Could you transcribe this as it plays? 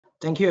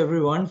Thank you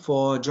everyone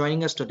for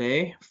joining us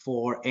today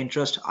for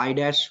Entrust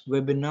IDaaS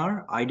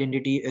webinar,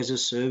 Identity as a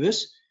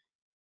Service.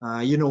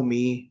 You know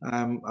me,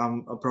 I'm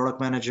a product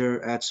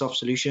manager at Soft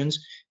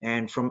Solutions,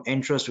 and from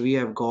Entrust we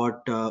have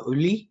got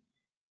Uli,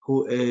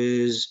 who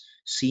is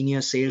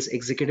Senior Sales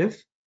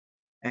Executive,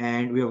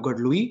 and we have got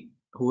Louis,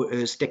 who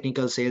is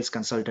Technical Sales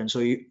Consultant. So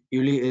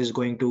Uli is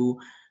going to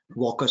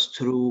walk us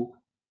through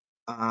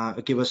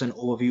give us an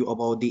overview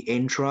about the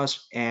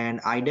Entrust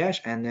and IDaaS,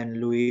 and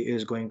then Louis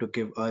is going to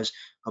give us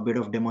a bit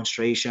of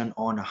demonstration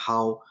on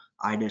how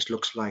IDaaS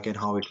looks like and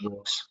how it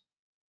works.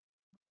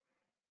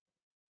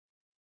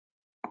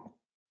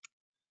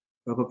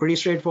 We have a pretty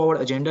straightforward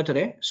agenda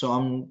today, so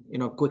I'm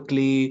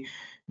quickly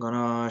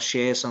gonna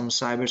share some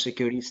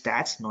cybersecurity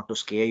stats, not to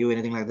scare you or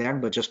anything like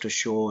that, but just to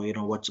show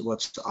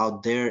what's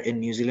out there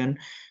in New Zealand,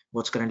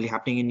 what's currently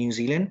happening in New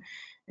Zealand,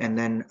 and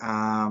then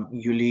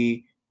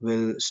Yuli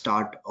will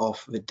start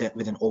off with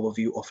with an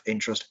overview of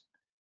Entrust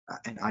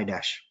and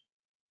IDaaS.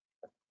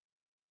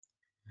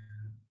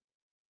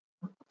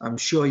 I'm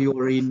sure you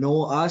already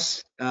know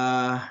us.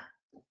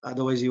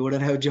 Otherwise, you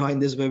wouldn't have joined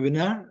this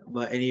webinar.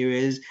 But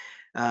anyways,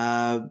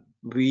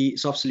 we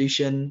Soft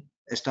Solution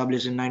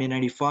established in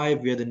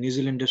 1995. We are the New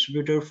Zealand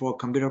distributor for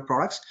computer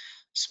products,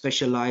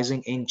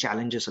 specializing in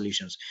challenger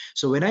solutions.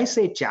 So when I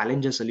say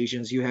challenger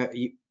solutions,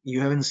 you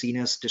haven't seen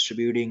us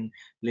distributing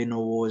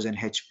Lenovo's and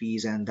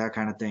HP's and that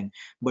kind of thing.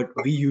 But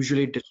we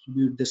usually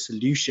distribute the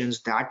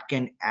solutions that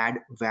can add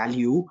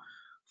value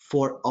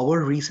for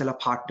our reseller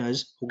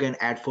partners who can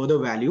add further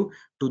value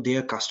to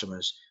their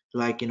customers,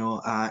 like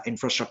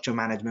infrastructure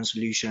management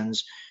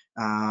solutions,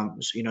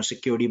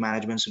 security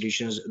management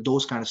solutions,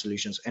 those kind of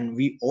solutions. And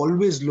we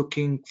always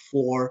looking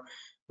for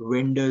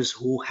vendors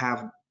who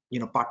have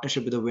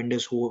partnership with the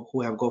vendors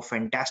who have got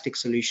fantastic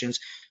solutions,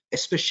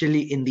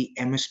 especially in the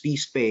MSP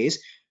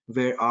space,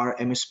 where our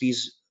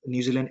MSPs,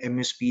 New Zealand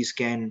MSPs,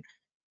 can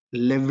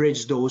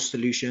leverage those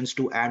solutions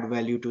to add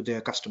value to their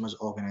customers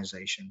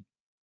organization.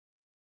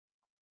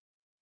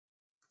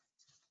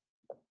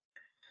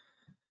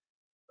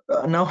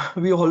 Now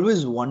we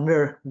always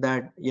wonder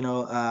that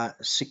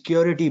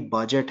security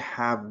budget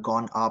have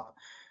gone up.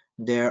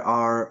 There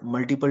are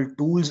multiple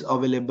tools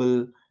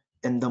available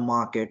in the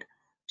market,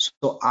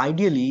 so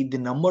ideally the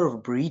number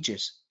of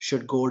breaches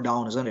should go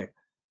down, isn't it?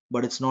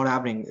 But it's not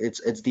happening.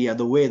 It's the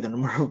other way. The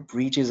number of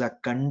breaches are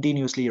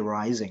continuously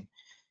rising,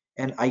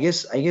 and I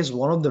guess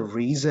one of the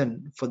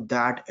reason for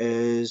that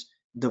is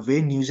the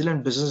way New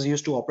Zealand business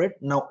used to operate.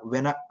 Now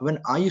when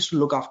I used to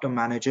look after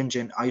Manage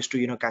Engine, I used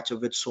to catch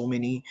up with so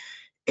many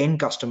end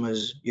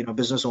customers,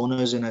 business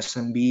owners and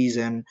SMBs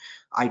and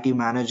IT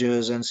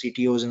managers and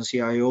CTOs and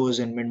CIOs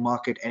in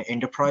mid-market and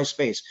enterprise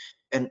space.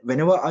 And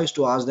whenever I used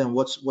to ask them,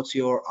 what's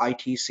your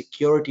IT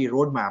security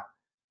roadmap?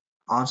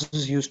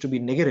 Answers used to be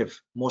negative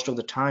most of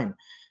the time.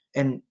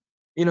 And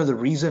the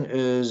reason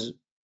is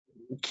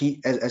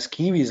as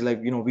Kiwis, like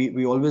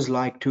we always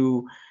like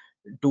to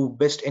do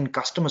best in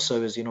customer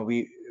service.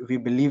 We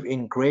believe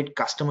in great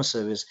customer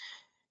service,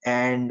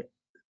 and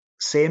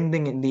same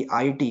thing in the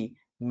IT.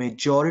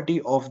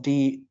 Majority of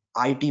the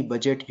IT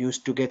budget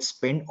used to get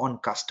spent on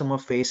customer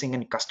facing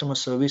and customer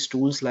service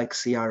tools like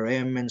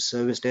CRM and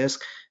service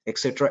desk,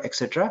 etc.,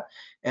 etc.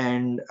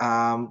 And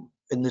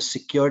in the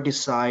security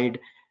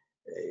side,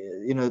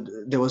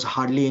 there was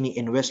hardly any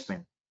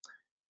investment.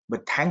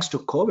 But thanks to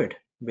COVID,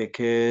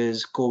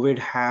 because COVID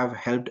have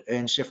helped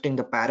in shifting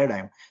the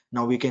paradigm.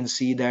 Now we can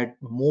see that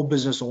more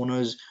business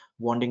owners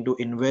wanting to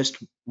invest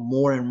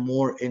more and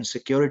more in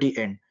security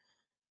end.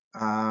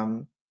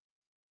 Um,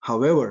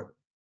 However,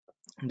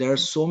 there are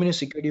so many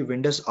security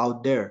vendors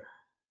out there,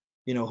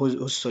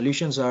 whose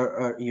solutions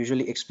are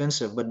usually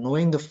expensive. But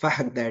knowing the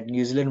fact that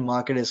New Zealand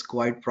market is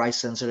quite price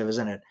sensitive,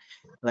 isn't it?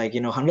 Like,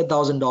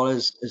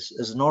 $100,000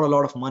 is not a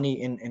lot of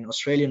money in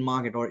Australian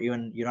market or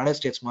even United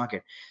States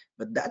market,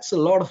 but that's a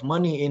lot of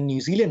money in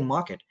New Zealand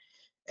market.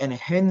 And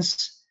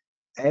hence,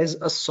 as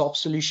a soft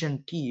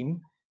solution team,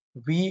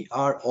 we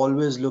are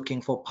always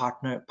looking for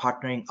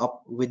partnering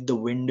up with the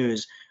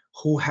vendors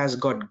who has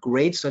got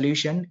great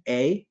solution,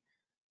 A,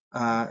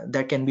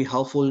 that can be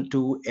helpful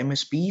to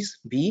MSPs,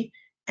 B,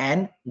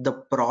 and the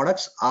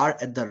products are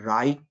at the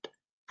right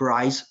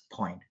price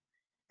point.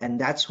 And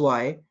that's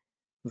why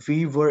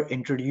we were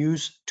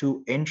introduced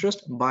to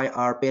Entrust by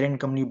our parent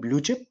company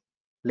Bluechip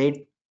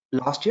late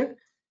last year,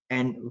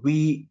 and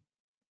we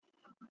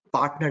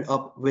partnered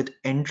up with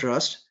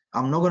Entrust.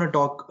 I'm not going to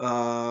talk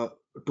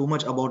too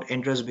much about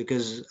Entrust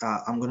because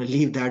I'm going to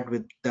leave that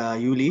with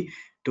Yuli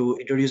to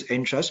introduce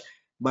Entrust.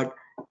 But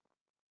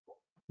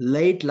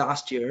late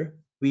last year,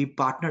 we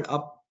partnered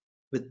up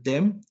with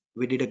them.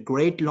 We did a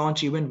great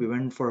launch event. We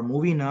went for a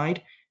movie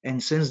night.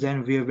 And since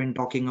then, we have been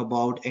talking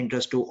about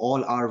Entrust to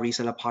all our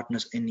reseller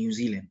partners in New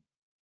Zealand.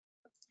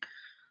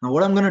 Now,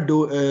 what I'm going to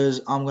do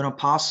is I'm going to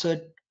pass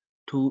it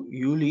to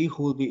Yuli,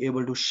 who will be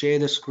able to share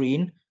the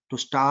screen to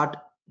start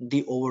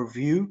the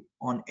overview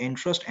on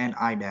Entrust and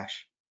IDaaS.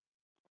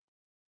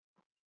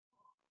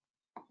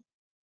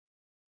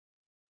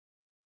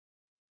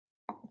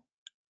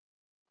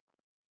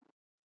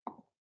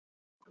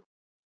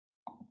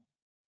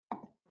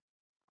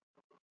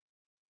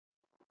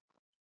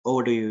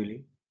 Over to you,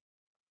 Uli.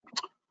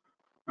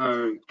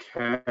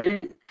 Okay,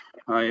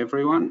 hi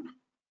everyone.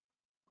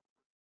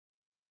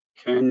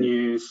 Can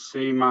you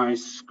see my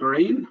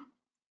screen?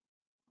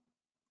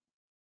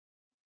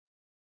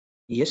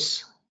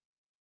 Yes.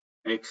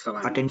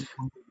 Excellent. Attend.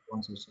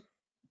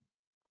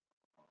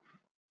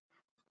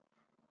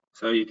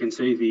 So you can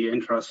see the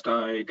Entrust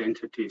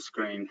identity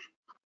screen.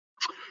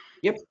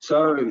 Yep.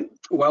 So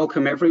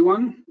welcome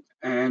everyone,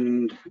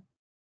 and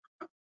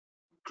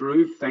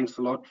Drew, thanks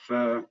a lot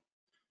for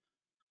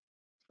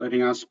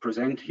letting us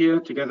present here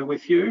together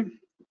with you.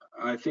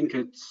 I think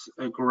it's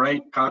a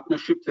great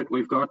partnership that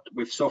we've got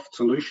with Soft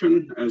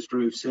Solution. As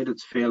Drew said,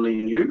 it's fairly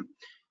new,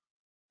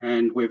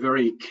 and we're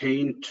very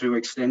keen to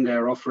extend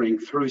our offering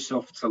through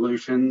Soft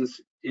Solutions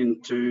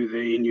into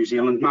the New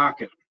Zealand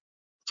market.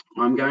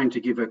 I'm going to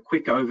give a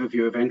quick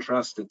overview of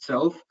Entrust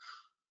itself,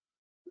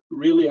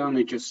 really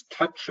only just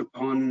touch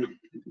upon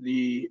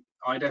the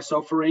IDaaS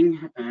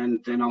offering, and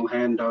then I'll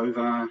hand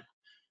over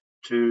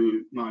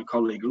to my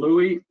colleague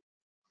Louis,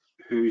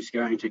 who's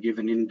going to give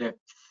an in-depth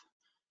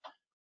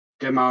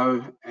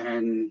demo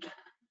and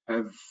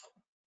have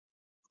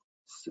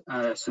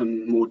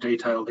some more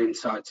detailed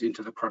insights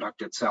into the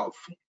product itself.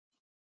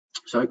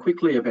 So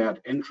quickly about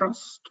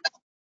Entrust.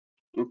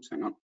 Oops,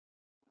 hang on,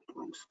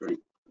 wrong screen.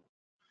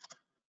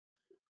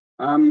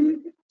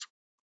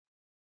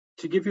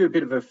 To give you a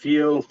bit of a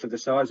feel for the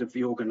size of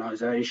the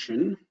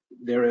organisation,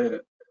 there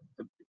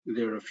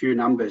are a few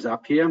numbers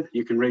up here.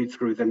 You can read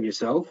through them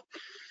yourself.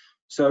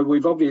 So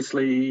we've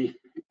obviously,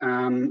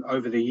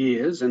 over the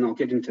years, and I'll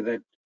get into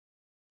that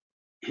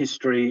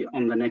history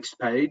on the next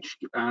page,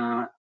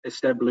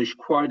 established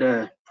quite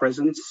a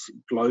presence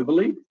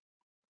globally.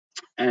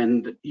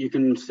 And you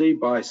can see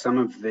by some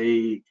of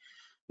the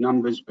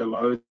numbers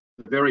below,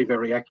 very,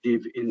 very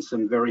active in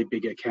some very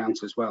big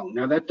accounts as well.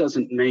 Now, that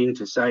doesn't mean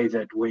to say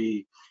that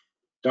we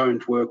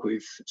don't work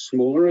with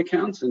smaller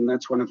accounts, and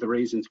that's one of the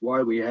reasons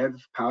why we have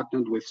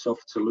partnered with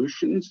Soft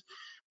Solutions,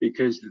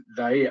 because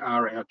they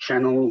are our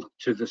channel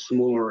to the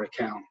smaller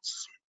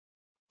accounts.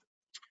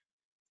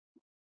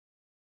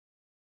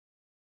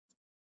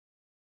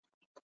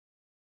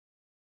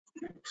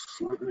 Next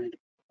slide.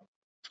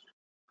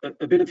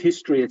 A bit of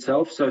history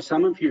itself. So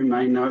some of you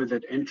may know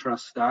that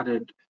Entrust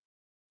started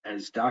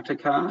as data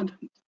card,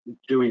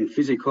 doing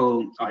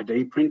physical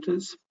ID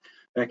printers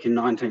back in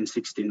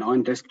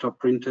 1969, desktop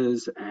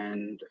printers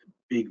and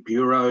big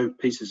bureau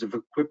pieces of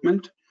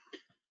equipment.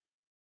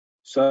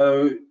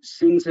 So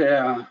since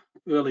our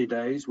early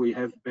days, we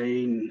have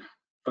been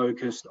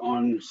focused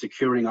on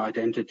securing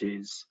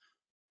identities.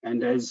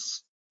 And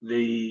as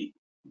the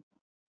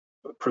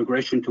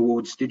progression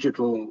towards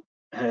digital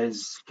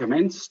has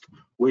commenced,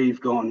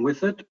 we've gone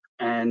with it,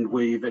 and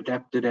we've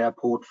adapted our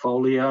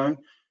portfolio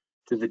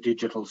to the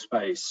digital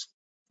space.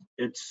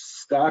 It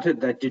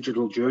started that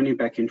digital journey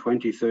back in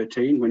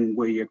 2013 when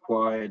we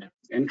acquired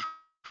Entrust.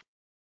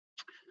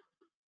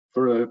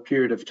 For a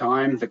period of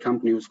time, the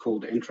company was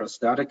called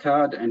Entrust Data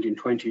Card, and in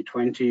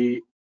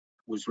 2020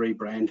 was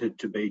rebranded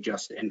to be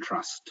just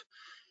Entrust.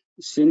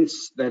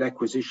 Since that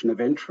acquisition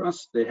of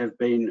Entrust, there have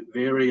been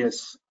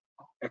various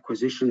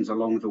acquisitions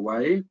along the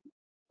way,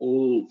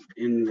 all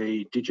in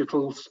the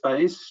digital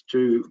space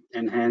to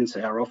enhance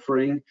our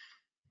offering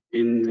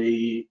in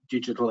the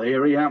digital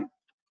area,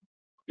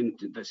 in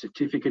the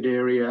certificate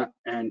area,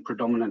 and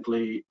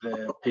predominantly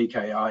the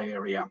PKI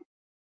area.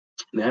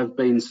 There have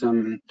been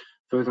some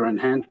further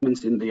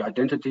enhancements in the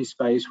identity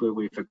space where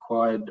we've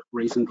acquired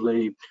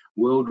recently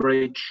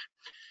WorldReach,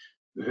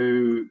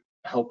 who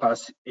help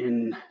us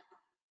in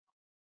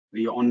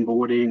the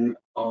onboarding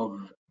of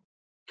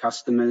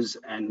customers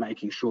and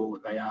making sure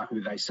they are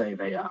who they say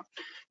they are.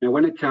 Now,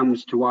 when it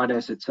comes to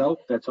IDaaS itself,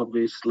 that's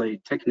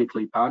obviously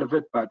technically part of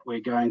it, but we're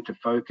going to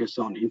focus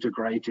on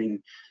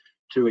integrating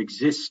to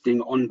existing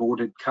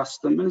onboarded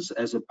customers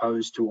as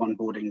opposed to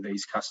onboarding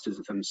these customers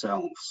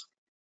themselves.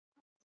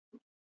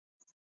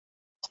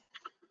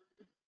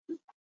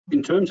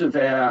 In terms of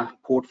our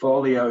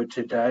portfolio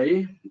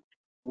today,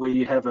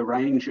 we have a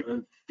range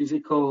of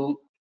physical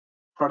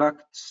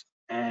products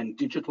and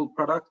digital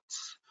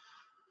products,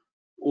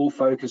 all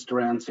focused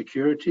around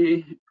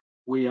security.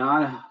 We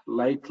are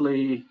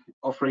lately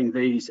offering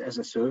these as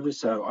a service,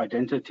 so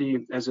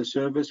identity as a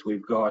service.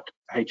 We've got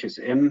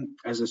HSM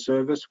as a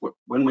service.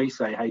 When we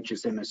say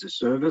HSM as a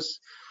service,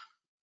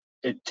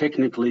 it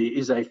technically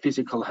is a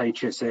physical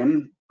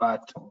HSM,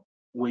 but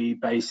we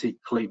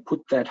basically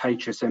put that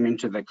HSM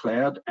into the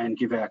cloud and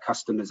give our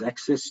customers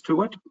access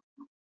to it.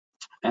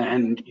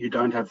 And you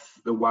don't have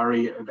the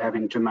worry of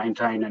having to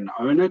maintain and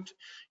own it.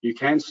 You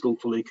can still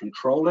fully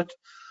control it,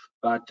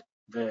 but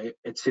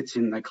it sits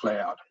in the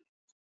cloud.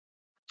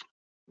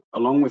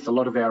 Along with a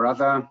lot of our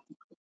other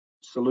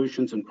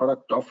solutions and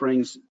product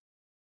offerings,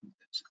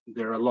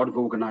 there are a lot of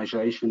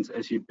organizations,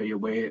 as you'd be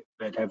aware,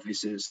 that have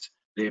this as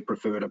their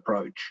preferred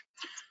approach.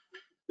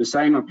 The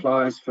same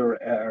applies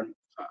for our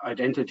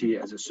identity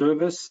as a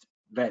service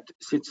that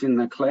sits in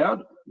the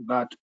cloud,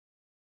 but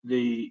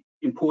the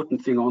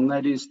important thing on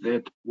that is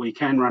that we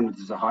can run it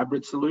as a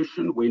hybrid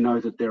solution. We know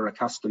that there are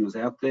customers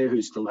out there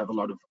who still have a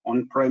lot of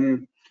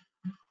on-prem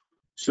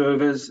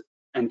servers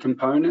and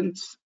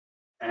components.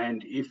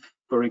 And if,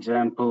 for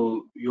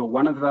example, you're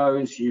one of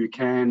those, you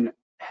can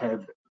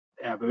have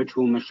our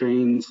virtual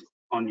machines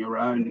on your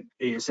own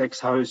ESX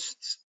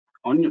hosts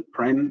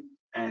on-prem,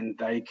 and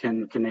they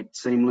can connect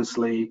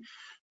seamlessly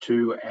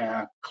to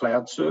our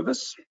cloud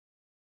service.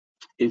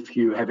 If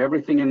you have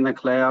everything in the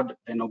cloud,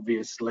 then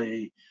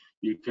obviously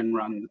you can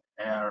run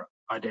our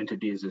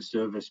identity as a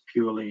service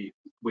purely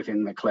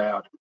within the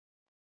cloud.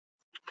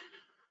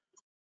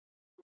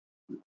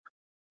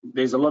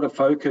 There's a lot of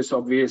focus,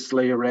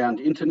 obviously, around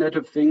Internet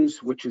of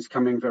Things, which is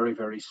coming very,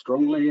 very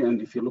strongly.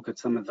 And if you look at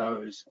some of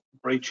those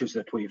breaches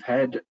that we've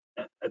had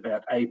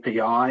about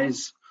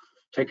APIs,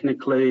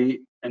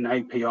 technically an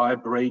API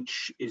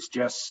breach is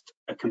just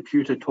a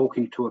computer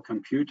talking to a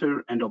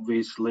computer, and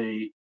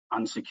obviously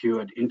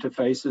unsecured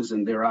interfaces,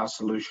 and there are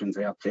solutions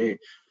out there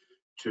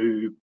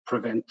to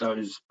prevent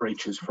those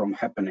breaches from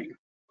happening.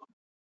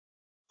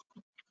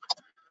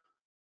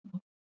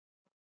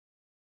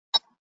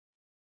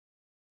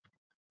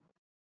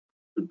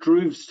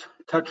 Drew's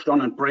touched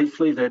on it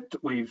briefly, that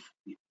we've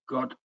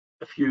got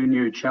a few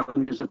new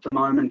challenges at the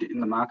moment in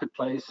the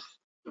marketplace,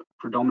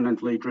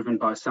 predominantly driven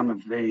by some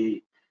of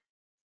the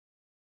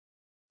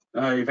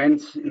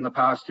events in the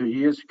past 2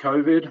 years,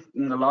 COVID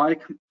and the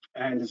like.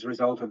 And as a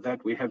result of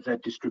that, we have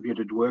that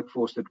distributed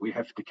workforce that we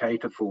have to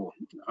cater for.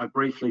 I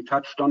briefly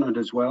touched on it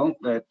as well,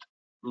 that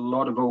a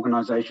lot of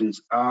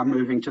organizations are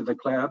moving to the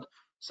cloud.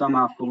 Some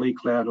are fully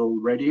cloud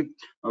already.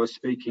 I was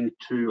speaking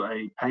to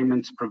a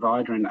payments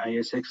provider, an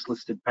ASX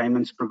listed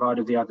payments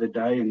provider the other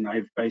day, and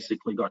they've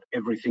basically got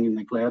everything in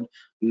the cloud,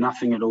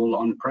 nothing at all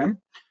on-prem.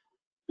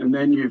 And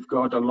then you've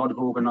got a lot of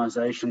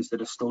organizations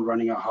that are still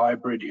running a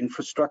hybrid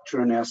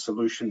infrastructure, and our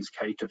solutions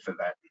cater for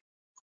that.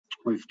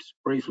 We've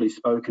briefly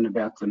spoken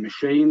about the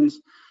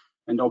machines,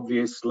 and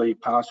obviously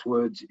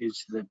passwords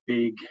is the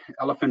big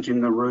elephant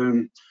in the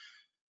room.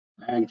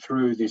 And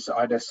through this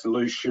IDaaS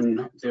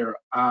solution, there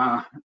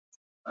are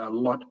a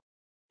lot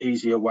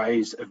easier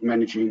ways of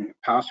managing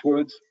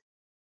passwords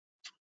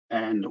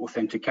and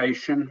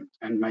authentication,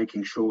 and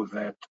making sure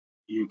that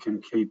you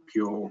can keep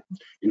your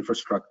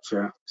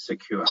infrastructure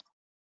secure.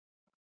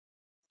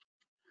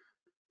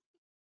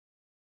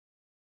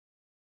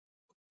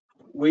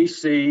 We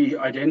see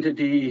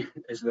identity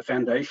as the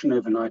foundation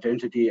of an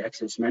identity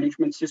access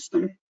management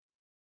system.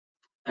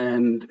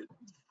 And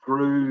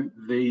through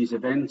these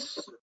events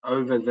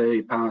over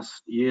the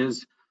past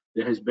years,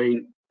 there has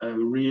been a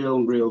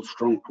real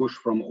strong push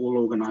from all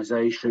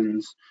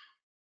organizations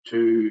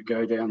to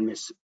go down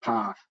this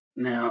path.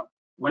 Now,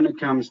 when it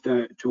comes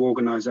to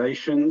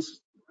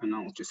organizations, and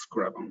I'll just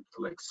grab on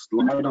the next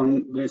slide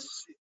on this,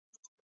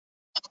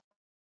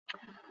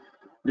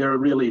 there are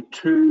really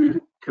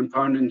two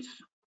components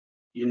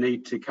you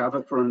need to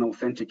cover for an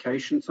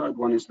authentication side.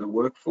 One is the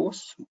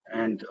workforce,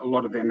 and a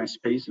lot of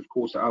MSPs, of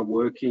course, are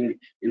working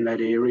in that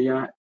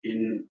area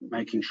in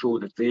making sure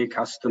that their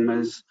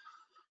customers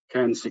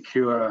can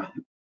secure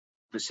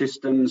the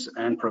systems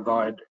and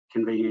provide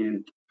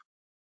convenient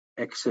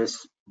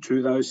access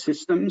to those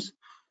systems.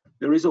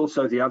 There is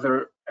also the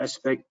other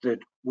aspect that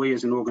we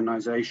as an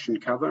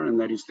organization cover, and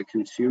that is the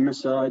consumer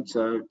side.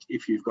 So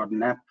if you've got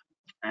an app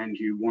and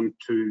you want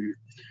to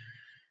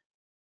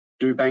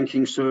do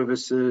banking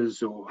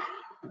services or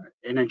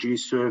energy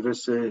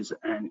services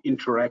and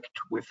interact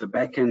with the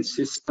back-end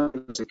system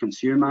as a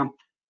consumer,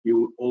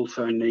 you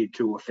also need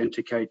to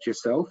authenticate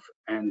yourself,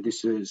 and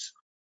this is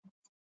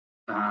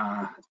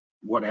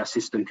what our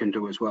system can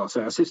do as well.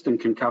 So our system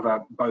can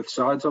cover both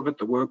sides of it,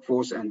 the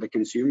workforce and the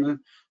consumer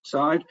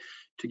side.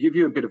 To give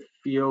you a bit of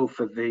feel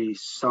for the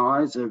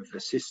size of the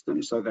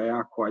system, so they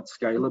are quite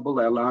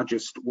scalable. Our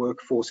largest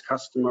workforce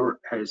customer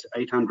has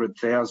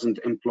 800,000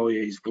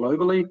 employees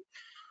globally.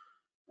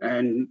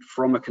 And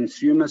from a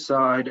consumer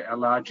side, our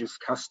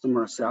largest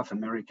customer, a South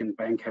American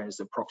bank,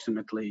 has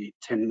approximately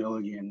 10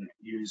 million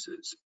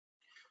users.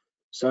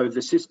 So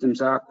the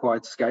systems are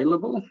quite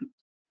scalable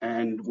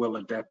and will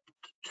adapt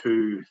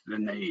to the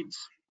needs.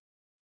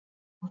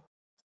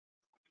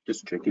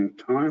 Just checking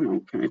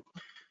time, okay.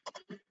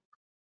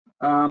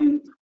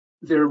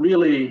 They're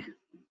really,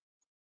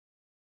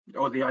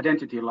 or the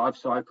identity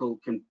lifecycle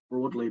can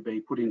broadly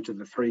be put into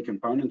the three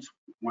components.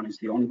 One is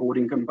the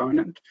onboarding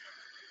component,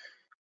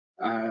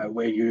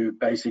 where you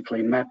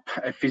basically map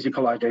a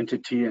physical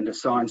identity and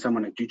assign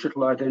someone a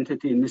digital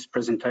identity. In this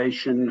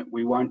presentation,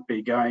 we won't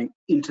be going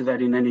into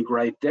that in any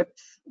great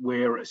depth.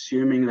 We're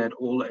assuming that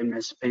all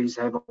MSPs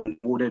have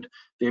onboarded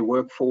their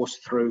workforce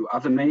through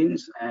other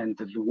means, and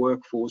that the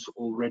workforce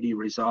already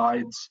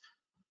resides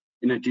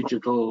in a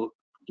digital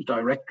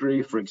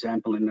directory, for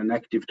example, in an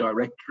Active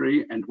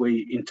Directory, and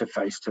we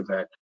interface to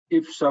that.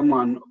 If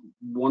someone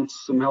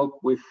wants some help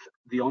with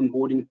the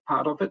onboarding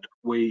part of it,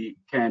 we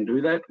can do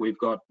that. We've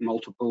got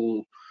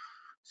multiple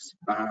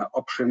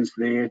options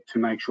there to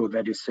make sure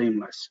that is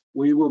seamless.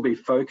 We will be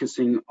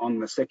focusing on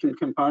the second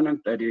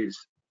component, that is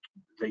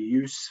the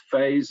use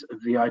phase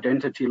of the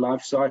identity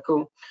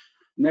lifecycle.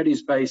 And that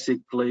is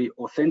basically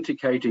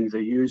authenticating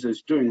the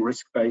users, doing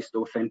risk-based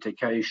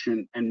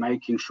authentication and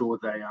making sure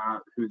they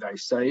are who they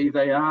say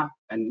they are,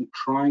 and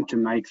trying to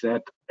make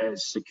that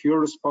as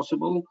secure as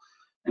possible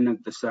and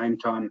at the same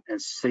time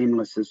as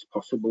seamless as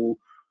possible,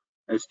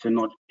 as to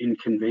not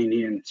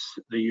inconvenience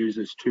the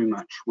users too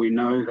much. We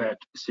know that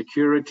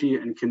security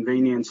and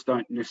convenience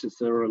don't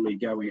necessarily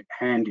go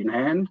hand in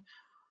hand,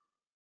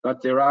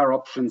 but there are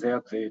options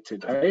out there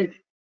today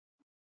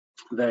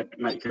that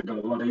make it a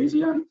lot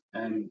easier.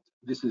 And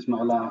this is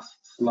my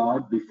last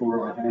slide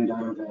before I hand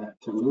over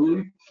to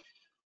Louis.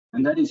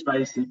 And that is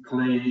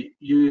basically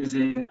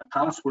using a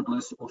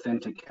passwordless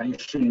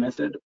authentication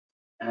method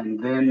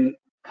and then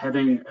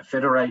having a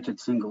federated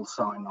single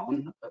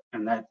sign-on.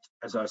 And that,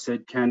 as I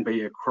said, can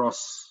be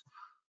across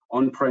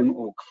on-prem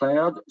or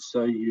cloud.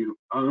 So you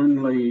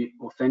only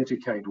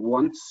authenticate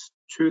once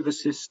to the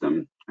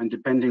system, and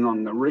depending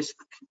on the risk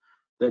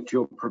that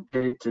you're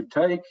prepared to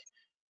take,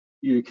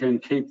 you can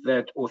keep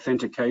that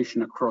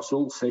authentication across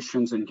all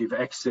sessions and give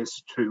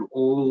access to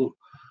all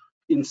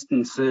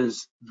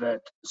instances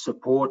that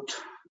support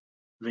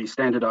the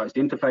standardized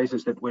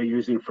interfaces that we're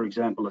using, for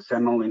example, a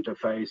SAML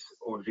interface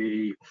or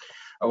the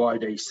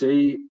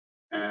OIDC,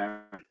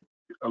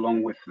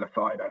 along with the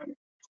FIDO.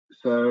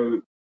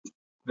 So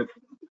the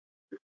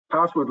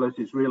passwordless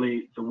is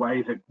really the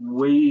way that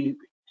we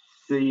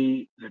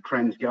see the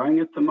trends going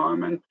at the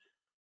moment.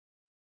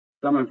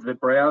 Some of the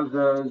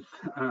browsers,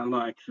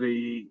 like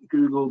the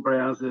Google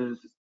browsers,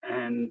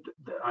 and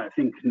I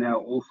think now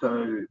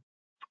also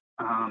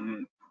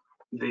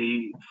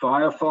the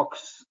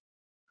Firefox,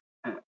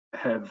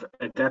 have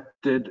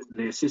adapted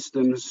their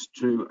systems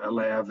to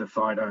allow the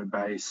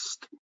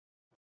FIDO-based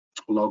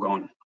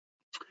log-on.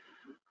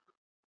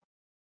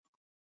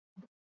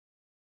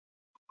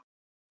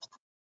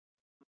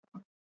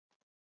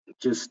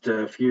 Just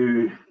a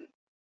few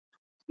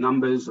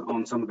numbers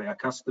on some of our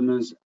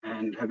customers,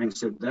 and having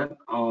said that,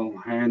 I'll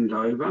hand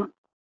over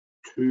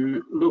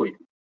to Louis.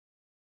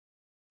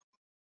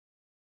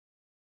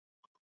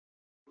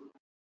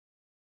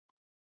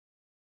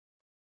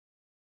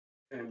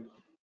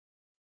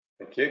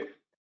 Thank you.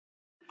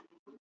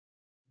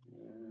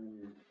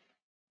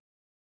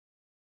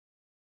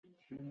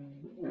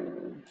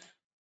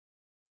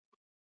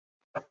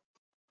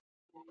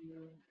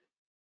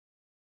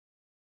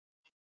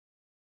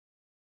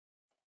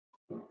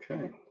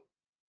 Okay.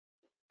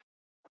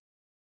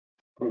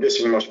 I'm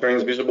guessing my screen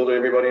is visible to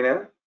everybody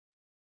now.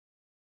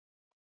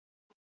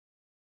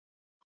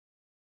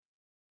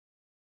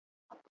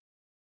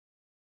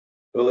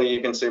 Willie,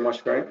 you can see my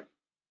screen?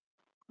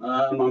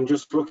 I'm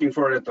just looking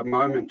for it at the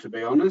moment, to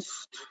be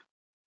honest.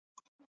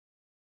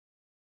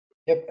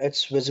 Yep,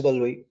 it's visible,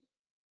 Louis.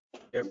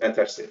 Yep.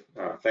 Fantastic.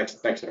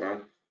 Thanks,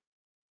 everyone.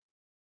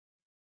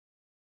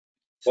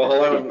 Well,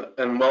 hello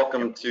and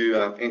welcome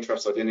to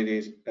Entrust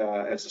Identity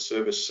as a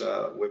Service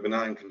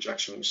webinar in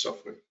conjunction with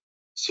Software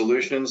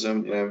Solutions.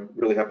 I'm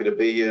really happy to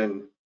be here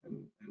and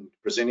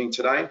presenting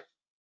today.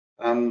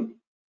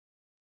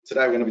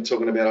 Today we're going to be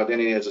talking about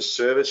identity as a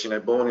service,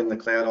 born in the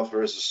cloud,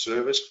 offer as a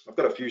service. I've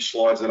got a few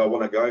slides that I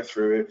want to go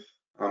through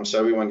so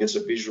everyone gets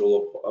a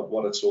visual of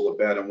what it's all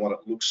about and what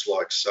it looks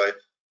like. So,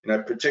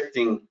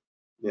 protecting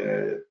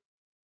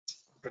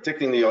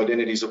the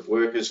identities of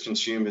workers,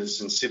 consumers,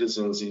 and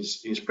citizens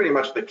is pretty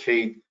much the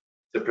key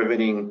to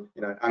preventing,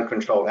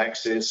 uncontrolled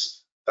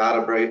access,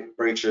 data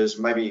breaches,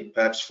 maybe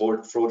perhaps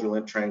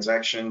fraudulent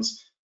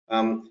transactions.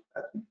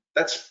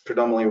 That's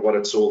predominantly what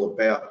it's all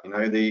about.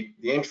 The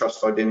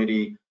Entrust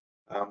identity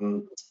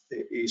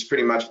is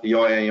pretty much the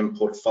IAM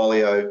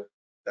portfolio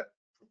that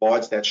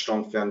provides that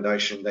strong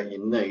foundation that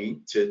you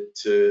need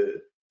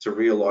to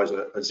realize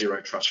a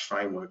zero trust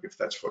framework, if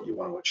that's what you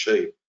want to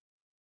achieve.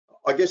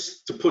 I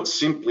guess to put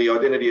simply,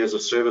 identity as a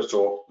service,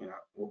 or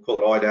we'll call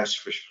it IDaaS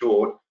for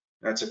short.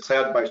 It's a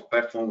cloud-based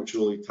platform, which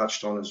Uli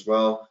touched on as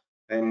well,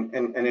 and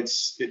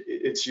it's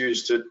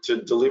used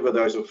to deliver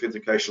those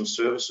authentication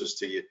services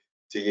to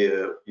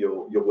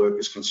your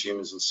workers,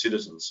 consumers, and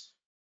citizens.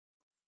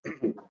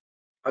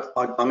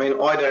 I mean,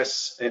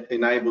 IDaaS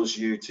enables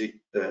you to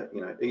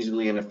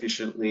easily and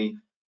efficiently,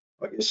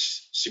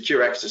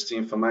 secure access to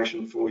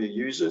information for your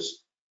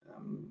users,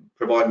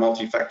 provide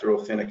multi-factor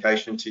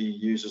authentication to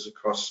your users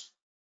across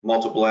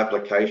multiple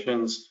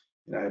applications,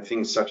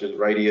 things such as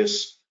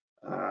Radius,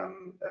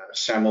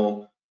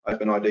 SAML,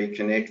 OpenID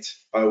Connect,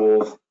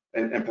 OAuth,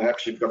 and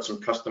perhaps you've got some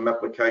custom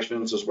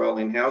applications as well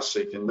in-house, so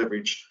you can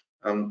leverage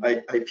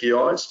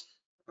APIs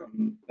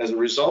as a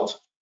result.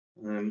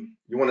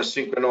 You want to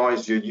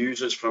synchronize your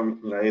users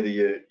from either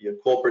your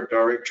corporate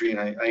directory,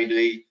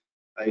 AD,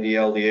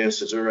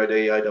 ADLDS, Azure AD,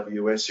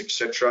 AWS,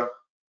 etc.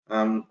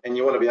 And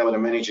you want to be able to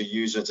manage your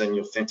users and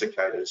your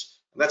authenticators.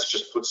 And that's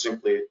just put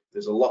simply.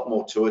 There's a lot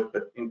more to it,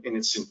 but in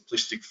its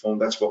simplistic form,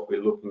 that's what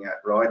we're looking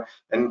at, right?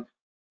 And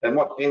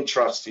what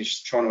Entrust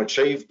is trying to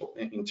achieve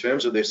in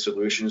terms of their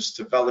solutions,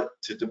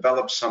 to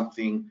develop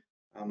something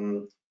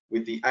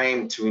with the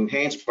aim to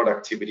enhance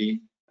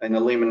productivity and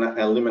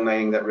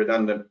eliminating that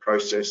redundant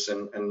process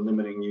and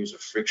limiting user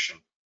friction.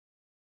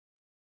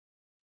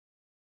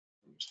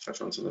 just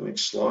touch on to the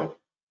next slide.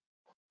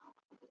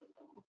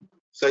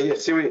 So yeah,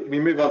 so we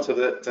move on to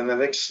the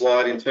next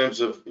slide in terms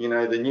of, you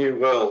know, the new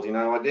world. You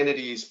know,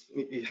 identity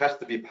it has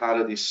to be part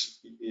of this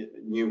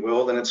new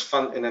world, and it's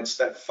fun, and it's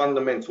that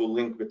fundamental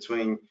link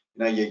between, you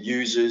know, your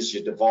users,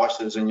 your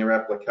devices, and your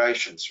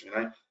applications. You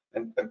know,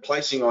 and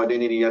placing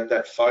identity at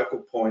that focal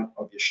point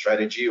of your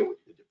strategy or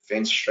your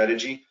defense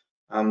strategy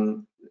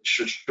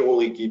should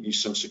surely give you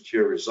some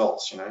secure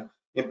results. You know,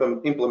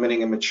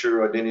 implementing a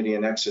mature identity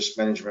and access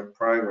management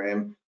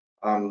program,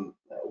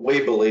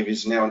 we believe,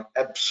 is now an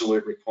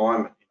absolute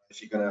requirement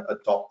if you're going to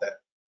adopt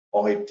that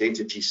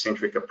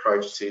identity-centric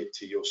approach to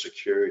your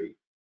security.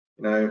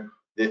 You know,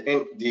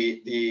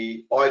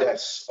 the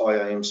IDaaS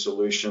IAM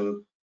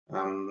solution,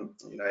 you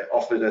know,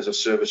 offered as a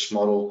service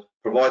model,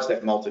 provides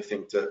that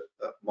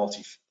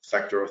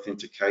multi-factor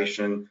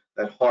authentication,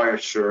 that high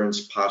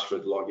assurance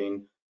password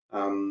login,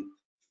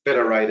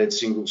 federated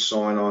single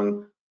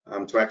sign-on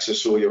to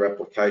access all your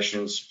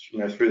applications, you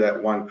know, through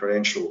that one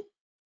credential.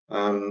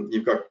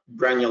 You've got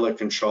granular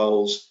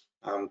controls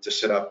to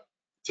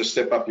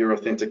step up your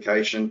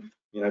authentication,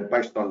 you know,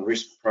 based on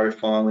risk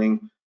profiling.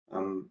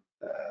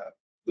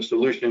 The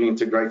solution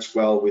integrates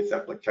well with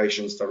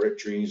applications,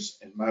 directories,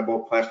 and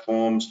mobile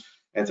platforms.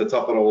 And to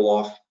top it all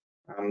off,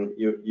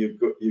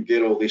 you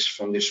get all this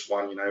from this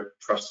one, you know,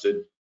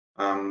 trusted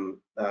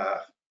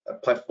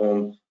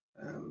platform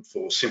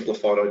for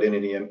simplified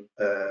identity and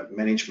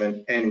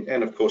management,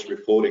 and of course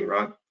reporting.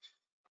 Right?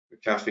 We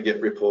can't forget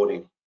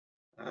reporting.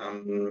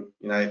 You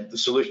know, the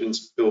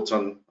solution's built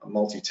on a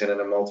multi-tenant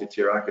and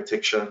multi-tier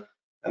architecture,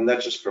 and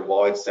that just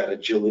provides that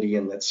agility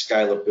and that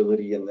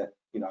scalability and that,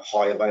 you know,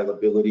 high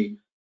availability.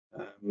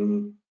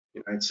 You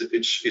know,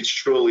 it's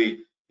truly,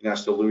 you know, a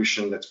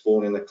solution that's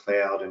born in the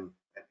cloud and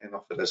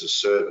offered as a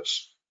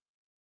service.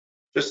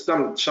 Just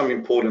some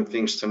important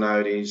things to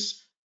note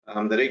is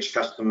that each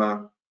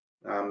customer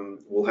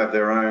will have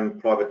their own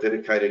private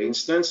dedicated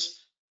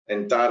instance,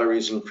 and data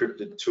is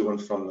encrypted to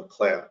and from the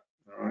cloud.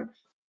 All right.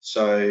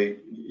 So,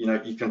 you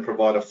know, you can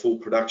provide a full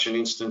production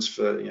instance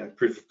for, you know,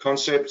 proof of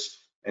concepts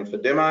and for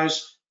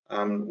demos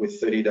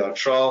with 30-day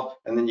trial,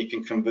 and then you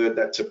can convert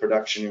that to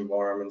production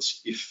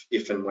environments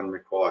if and when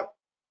required.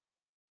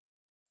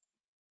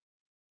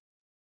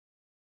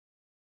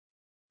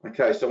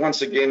 Okay, so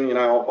once again, you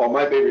know, I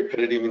may be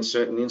repetitive in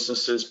certain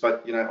instances,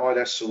 but, you know,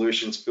 IDaaS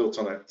solutions built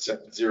on a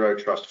zero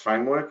trust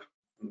framework.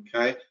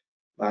 Okay.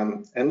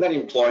 And that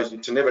implies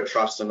to never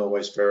trust and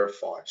always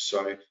verify.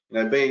 So, you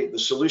know, the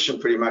solution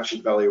pretty much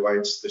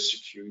evaluates the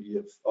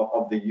security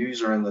of the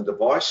user and the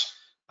device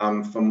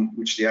from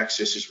which the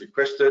access is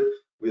requested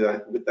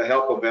with the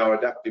help of our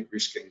adaptive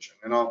risk engine.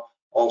 And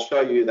I'll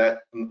show you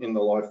that in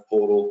the live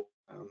portal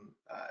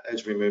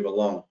as we move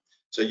along.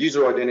 So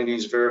user identity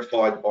is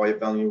verified by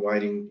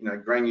evaluating, you know,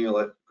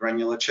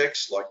 granular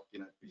checks like, you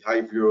know,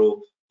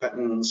 behavioral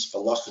patterns,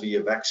 velocity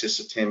of access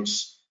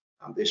attempts.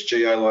 There's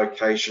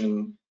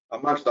geolocation,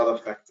 amongst other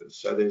factors.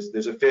 So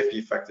there's a fair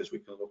few factors we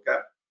can look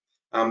at.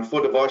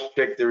 For device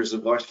check, there is a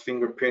device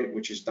fingerprint,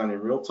 which is done in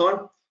real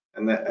time,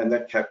 and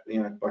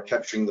you know, by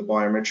capturing the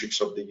biometrics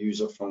of the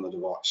user from the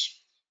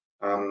device.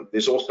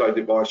 There's also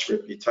device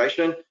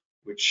reputation,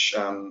 which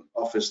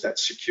offers that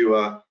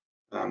secure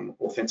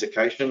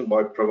authentication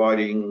by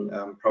providing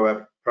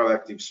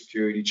proactive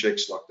security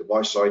checks like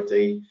device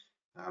ID,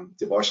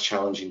 device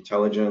challenge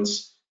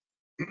intelligence,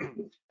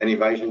 and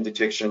evasion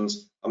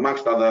detections,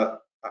 amongst other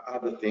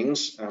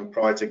things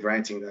prior to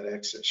granting that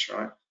access,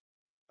 right?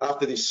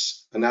 After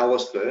this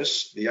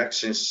analysis, the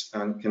access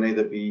can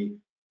either be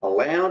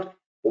allowed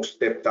or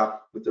stepped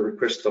up with the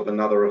request of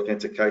another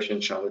authentication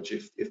challenge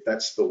if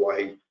that's the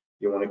way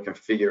you want to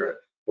configure it.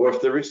 Or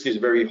if the risk is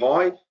very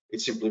high,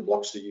 it simply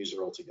blocks the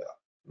user altogether.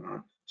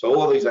 Right? So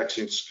all of these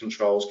access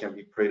controls can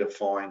be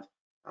predefined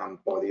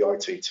by the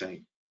IT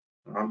team.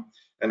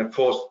 And of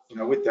course, you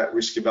know, with that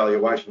risk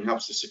evaluation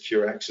helps to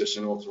secure access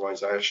and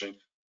authorization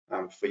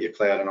for your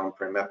cloud and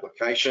on-prem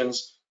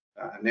applications,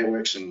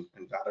 networks, and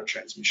data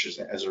transmissions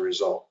as a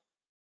result.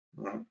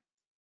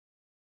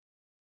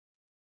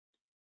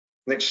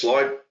 Next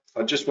slide.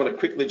 I just want to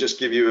quickly just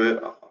give you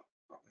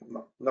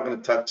I'm not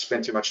going to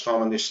spend too much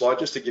time on this slide,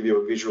 just to give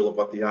you a visual of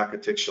what the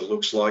architecture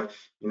looks like.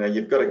 You know,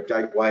 you've got a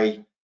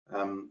gateway,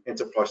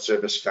 enterprise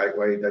service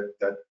gateway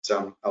that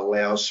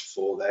allows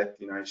for that,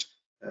 you know,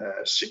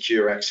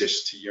 secure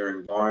access to your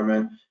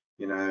environment.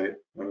 You know,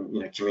 when,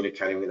 you know,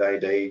 communicating with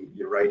AD,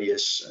 your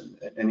radius,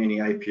 and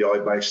any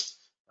API-based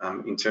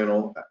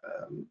internal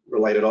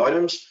related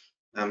items.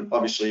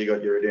 Obviously, you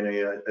got your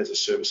identity as a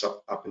service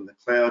up in the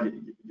cloud,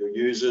 your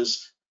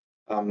users,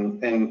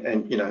 and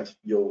you know,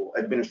 your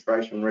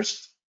administration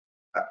REST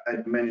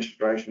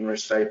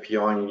API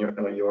and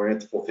your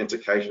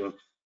authentication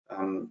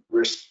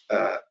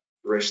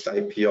REST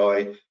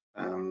API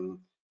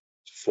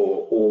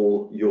for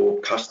all your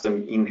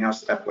custom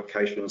in-house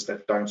applications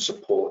that don't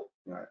support,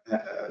 you know,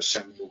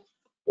 SAML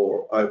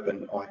or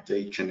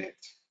OpenID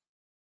Connect.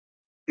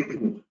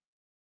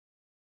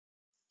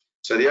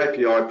 So the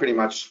API pretty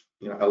much,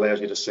 you know,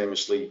 allows you to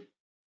seamlessly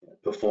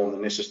perform the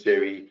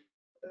necessary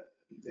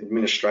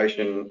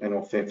administration and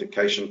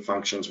authentication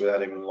functions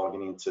without even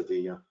logging into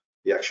the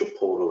actual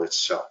portal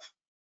itself.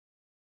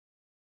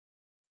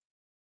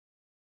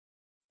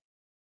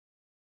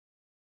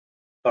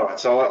 All right,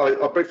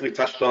 so I briefly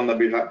touched on the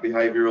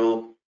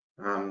behavioral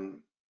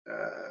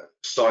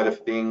side of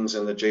things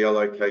and the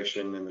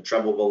geolocation and the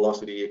travel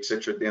velocity,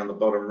 etc. down the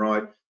bottom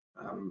right.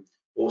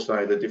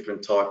 Also the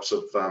different types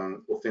of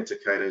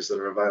authenticators that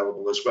are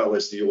available, as well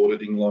as the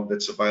auditing log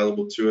that's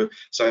available to it.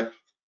 So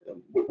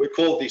we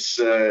call this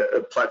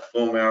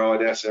platform, our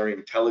IDaaS, our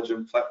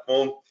intelligent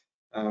platform.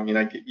 You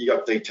know, you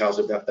got details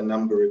about the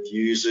number of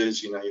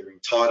users, you know, your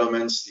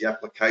entitlements, the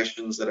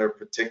applications that are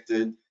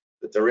protected,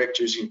 the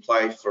directories in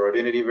play for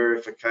identity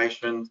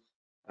verification.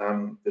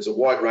 There's a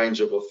wide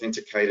range of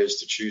authenticators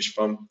to choose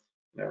from,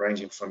 you know,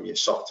 ranging from your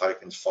soft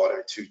tokens,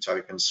 FIDO2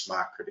 tokens,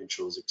 smart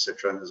credentials,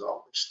 etc. And there's a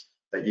whole list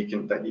that you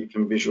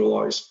can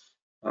visualize,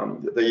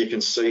 that you can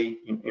see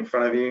in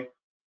front of you.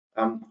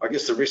 I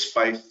guess the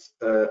risk-based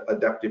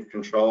adaptive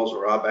controls,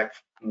 or RBAC,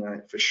 you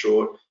know, for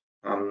short,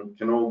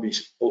 can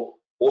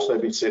also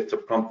be set to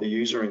prompt the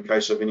user in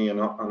case of any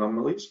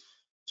anomalies.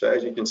 So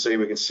as you can see,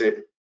 we can set,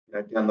 you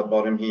know, down the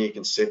bottom here, you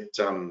can set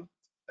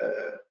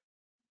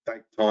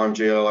date, time,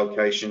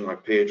 geolocation,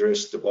 IP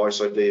address, device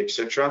ID,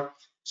 etc.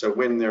 So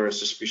when there are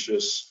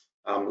suspicious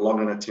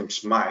login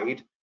attempts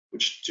made,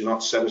 which do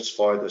not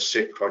satisfy the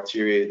set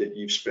criteria that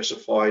you've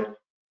specified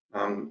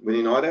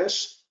within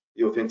IDaaS,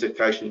 the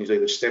authentication is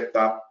either stepped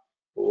up,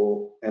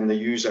 and the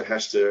user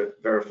has to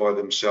verify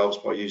themselves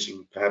by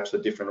using perhaps a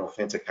different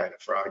authenticator,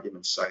 for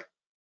argument's sake.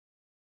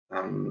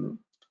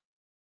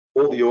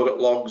 All the audit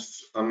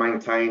logs are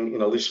maintained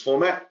in a list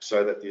format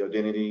so that the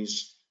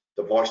identities,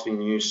 device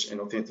in use,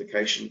 and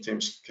authentication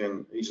attempts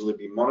can easily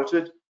be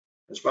monitored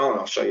as well,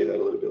 and I'll show you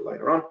that a little bit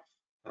later on,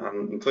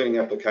 including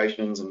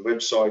applications and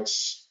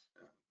websites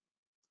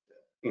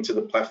into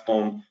the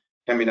platform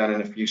can be done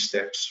in a few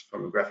steps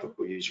from a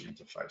graphical user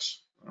interface.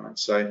 All right,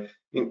 so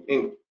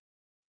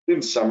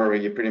in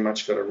summary, you pretty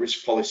much got a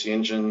risk policy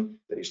engine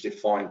that is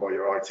defined by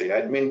your IT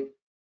admin,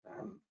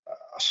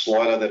 a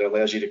slider that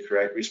allows you to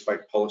create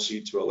risk-based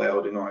policy to allow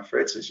or deny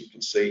threats, as you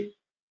can see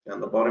down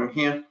the bottom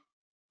here.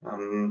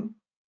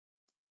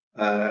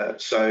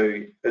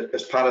 So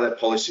as part of that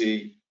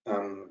policy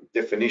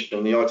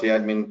definition, the IT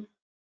admin,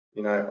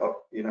 you know,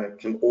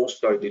 can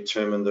also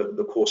determine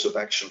the course of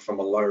action from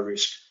a low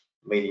risk,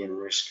 medium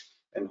risk,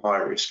 and high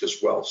risk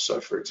as well. So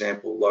for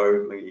example,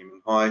 low, medium,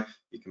 and high,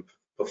 you can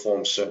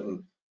perform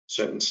certain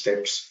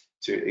steps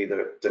to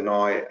either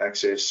deny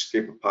access,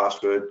 skip a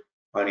password,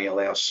 only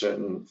allow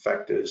certain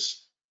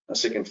factors, a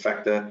second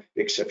factor,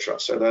 etc.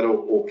 So that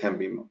all can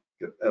be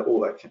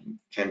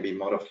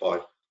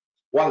modified.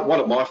 One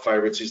of my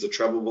favorites is the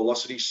travel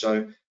velocity.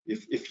 So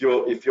if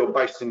you're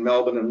based in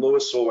Melbourne and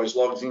Lewis always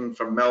logs in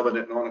from Melbourne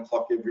at 9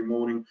 o'clock every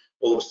morning,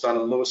 all of a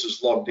sudden Lewis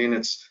is logged in,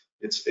 it's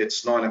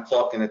 9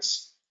 o'clock, and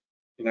it's,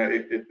 you know,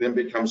 it then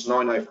becomes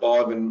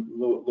 9:05 and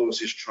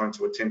Lewis is trying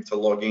to attempt to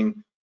log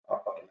in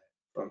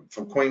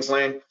from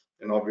Queensland,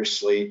 and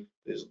obviously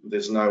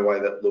there's no way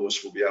that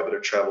Lewis will be able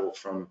to travel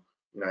from,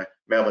 you know,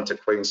 Melbourne to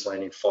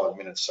Queensland in 5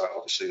 minutes. So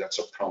obviously that's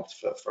a prompt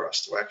for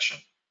us to action.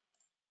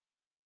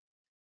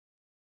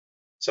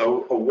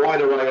 So a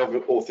wide array of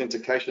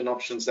authentication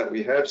options that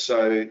we have.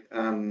 So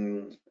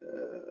in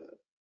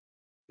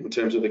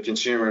terms of the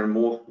consumer and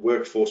more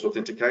workforce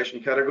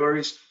authentication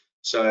categories.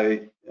 So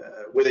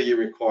whether you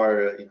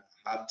require a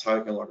hard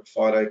token like a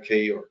FIDO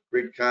key or a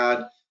grid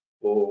card,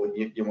 or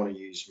you want to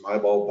use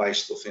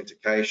mobile-based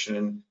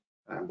authentication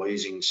by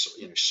using,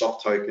 you know,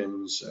 soft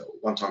tokens,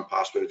 one-time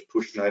passwords,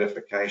 push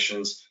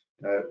notifications,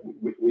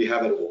 we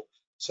have it all.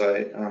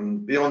 So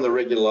beyond the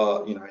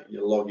regular, you know,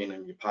 your login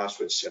and your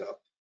password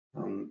setup,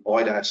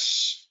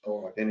 IDaaS,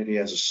 or Identity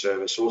as a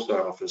Service,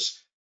 also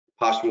offers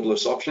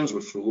passwordless options,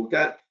 which we'll look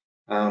at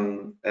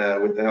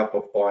with the help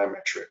of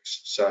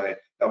biometrics. So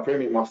our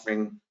premium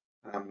offering,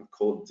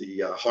 called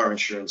the Hire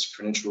Insurance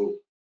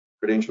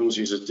Credentials,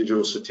 uses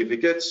digital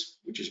certificates,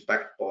 which is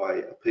backed by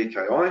a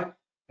PKI,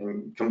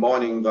 and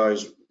combining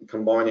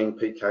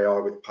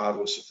PKI with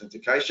passwordless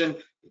authentication,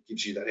 it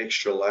gives you that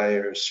extra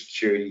layer of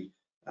security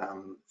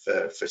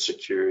for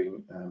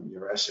securing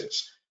your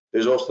assets.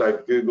 There's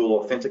also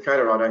Google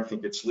Authenticator. I don't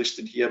think it's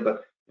listed here,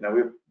 but, you know,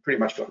 we've pretty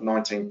much got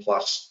 19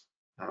 plus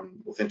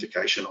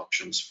authentication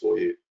options for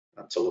you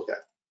to look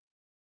at.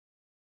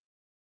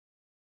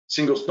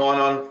 Single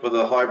sign-on for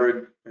the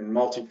hybrid and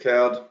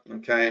multi-cloud.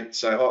 Okay,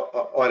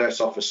 so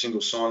IDaaS offers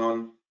single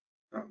sign-on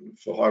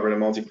for hybrid and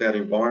multi-cloud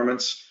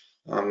environments.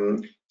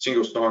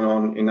 Single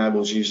sign-on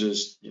enables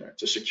users, you know,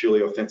 to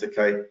securely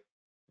authenticate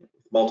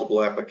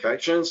multiple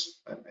applications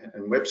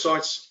and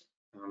websites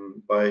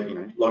by, you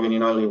know, logging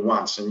in only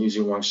once and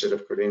using one set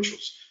of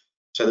credentials.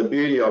 So the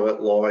beauty of it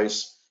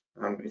lies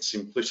in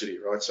simplicity,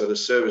 right? So the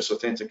service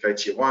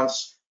authenticates you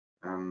once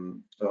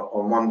on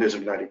one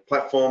designated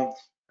platform,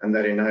 and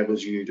that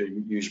enables you to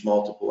use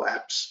multiple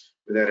apps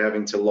without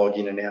having to log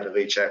in and out of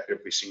each app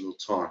every single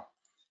time.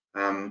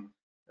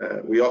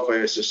 We offer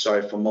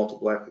SSO for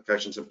multiple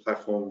applications and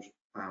platforms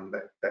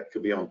that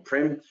could be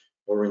on-prem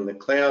or in the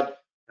cloud,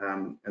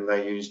 and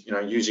they use,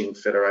 using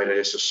federated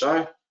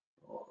SSO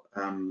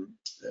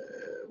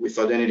with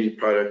identity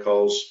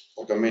protocols,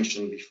 like I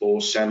mentioned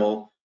before,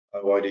 SAML,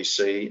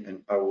 OIDC,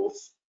 and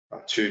OAuth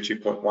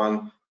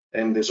 2.1.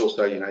 And there's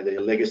also, the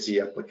legacy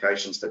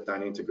applications that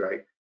don't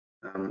integrate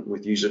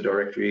with user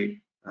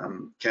directory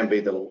can be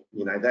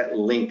that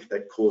link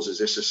that causes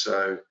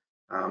SSO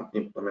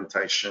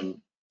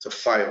implementation to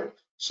fail.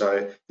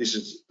 So this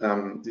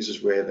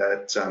is where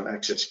that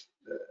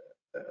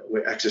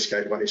where access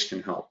gateways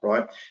can help,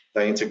 right?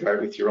 They integrate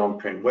with your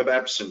on-prem web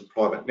apps and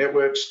private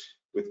networks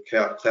with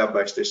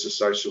cloud-based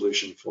SSO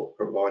solution for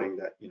providing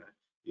that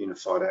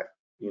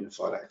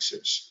unified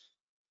access.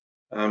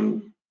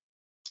 I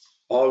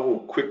will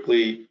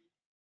quickly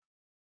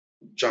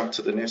jump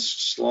to the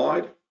next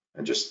slide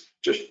and just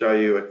show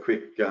you a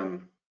quick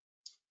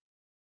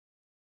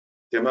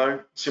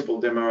simple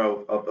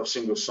demo of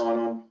single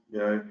sign-on.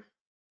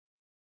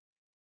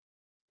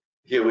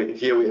 Here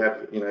we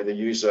have the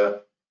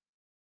user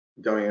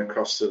going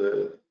across to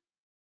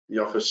the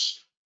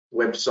Office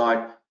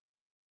website,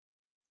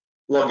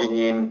 logging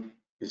in.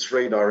 It's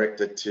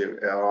redirected to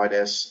our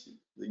IDaaS.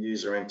 The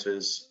user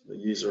enters the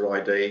user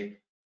ID.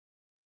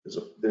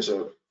 There's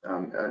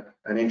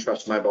an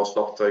Entrust mobile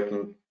soft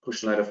token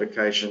push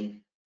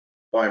notification.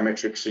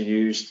 Biometrics are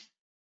used.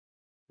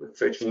 We're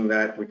fetching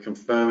that. We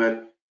confirm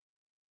it,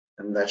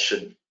 and that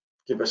should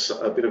give us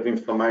a bit of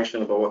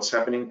information about what's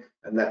happening,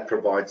 and that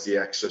provides the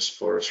access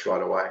for us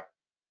right away.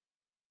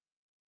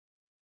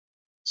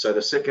 So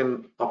the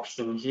second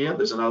option here,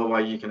 there's another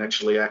way you can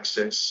actually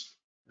access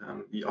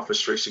the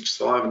Office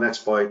 365, and that's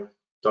by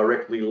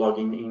directly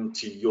logging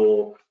into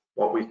your,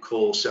 what we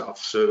call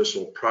self-service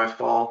or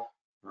profile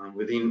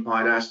within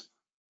IDaaS.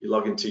 You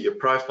log into your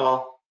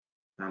profile,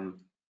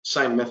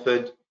 same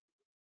method,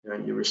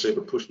 you receive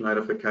a push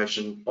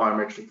notification,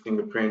 biometric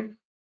fingerprint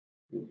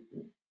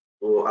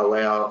will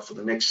allow for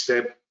the next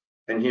step.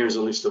 And here's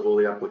a list of all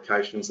the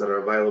applications that are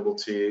available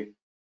to you.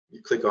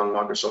 You click on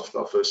Microsoft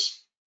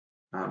Office,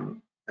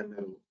 and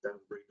then that'll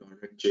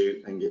redirect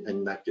you,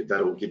 and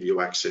that will give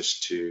you access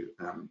to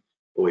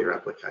all your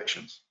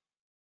applications.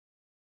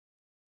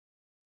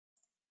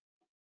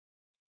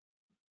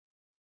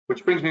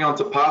 Which brings me on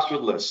to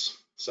passwordless.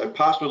 So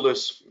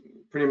passwordless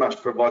pretty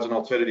much provides an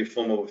alternative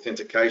form of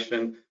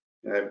authentication,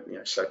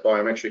 so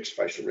biometrics,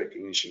 facial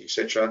recognition,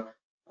 etc.,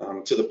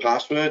 to the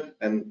password,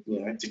 and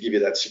to give you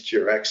that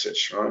secure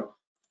access, right?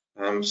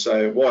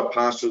 So why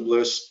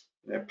passwordless?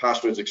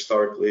 Passwords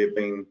historically have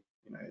been,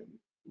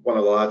 one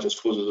of the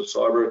largest causes of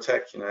cyber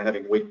attack.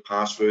 Having weak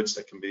passwords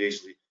that can be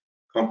easily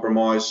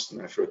compromised,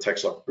 through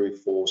attacks like brute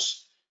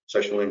force,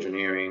 social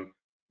engineering,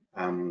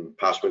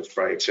 password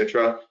spray,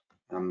 etc.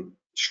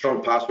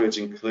 Strong passwords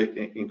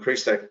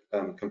increase that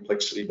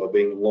complexity by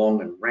being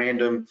long and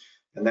random,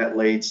 and that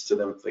leads to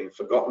them being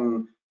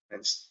forgotten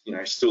and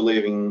still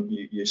leaving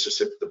you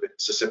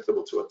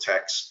susceptible to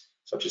attacks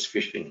such as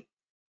phishing.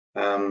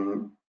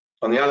 On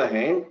the other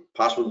hand,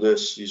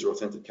 passwordless user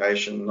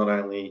authentication not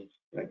only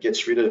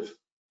gets rid of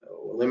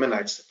or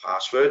eliminates the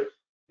password,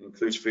 it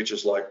includes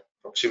features like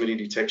proximity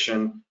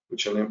detection,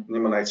 which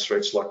eliminates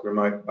threats like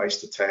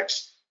remote-based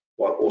attacks,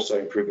 while also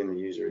improving the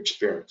user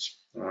experience.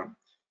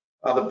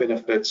 Other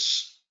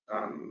benefits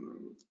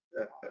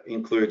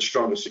include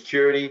stronger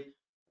security,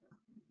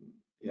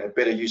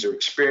 better user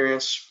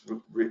experience,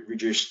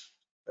 reduced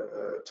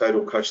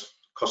total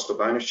cost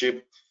of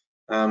ownership.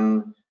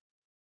 And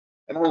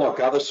unlike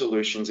other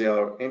solutions,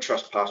 our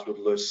Entrust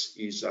passwordless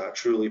is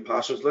truly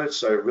passwordless,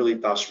 so it really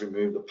does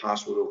remove the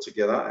password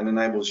altogether and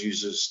enables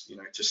users,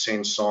 to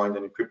send signed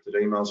and encrypted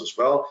emails as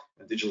well,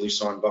 and digitally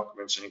signed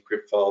documents and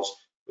encrypt files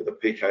with a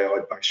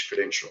PKI-based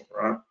credential,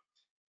 right?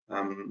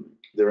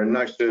 There are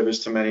no servers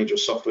to manage or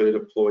software to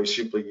deploy.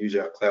 Simply use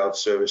our cloud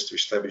service to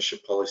establish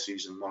your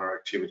policies and monitor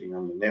activity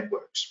on the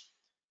networks.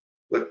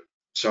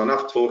 So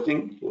enough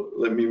talking.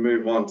 Let me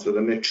move on to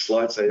the next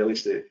slide, so at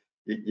least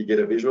you get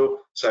a visual.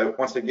 So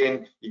once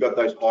again, you got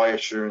those high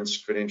assurance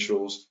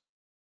credentials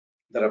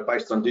that are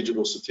based on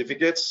digital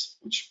certificates,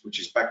 which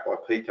is backed by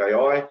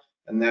PKI,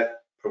 and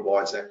that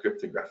provides that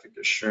cryptographic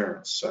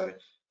assurance. So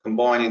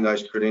combining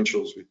those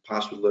credentials with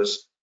passwordless,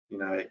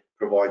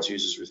 provides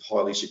users with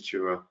highly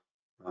secure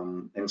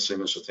and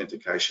seamless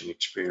authentication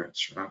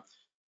experience, right?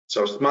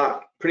 So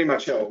pretty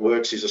much how it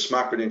works is a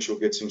smart credential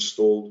gets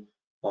installed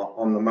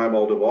on the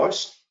mobile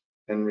device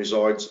and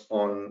resides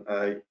on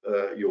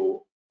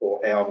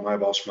our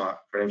mobile smart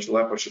credential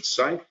app, I should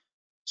say.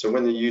 So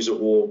when the user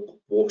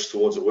walks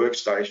towards a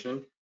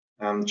workstation,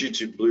 due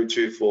to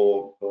Bluetooth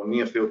or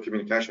near field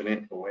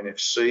communication or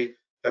NFC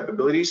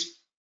capabilities,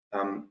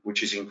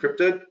 which is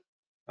encrypted,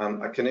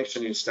 a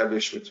connection is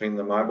established between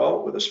the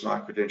mobile where the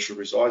smart credential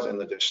resides and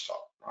the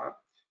desktop, right?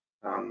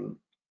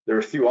 There are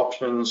a few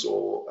options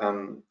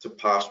to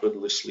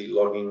passwordlessly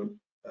logging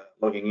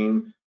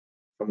in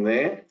from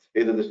there.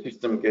 Either the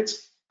system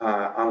gets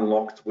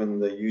unlocked when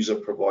the user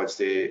provides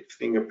their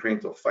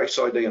fingerprint or face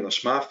ID on the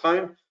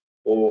smartphone,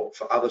 or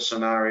for other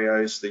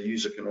scenarios, the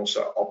user can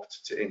also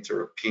opt to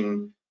enter a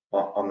PIN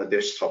on the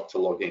desktop to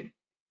log in.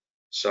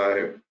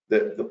 So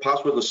the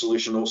passwordless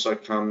solution also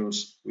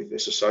comes with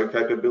SSO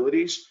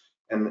capabilities,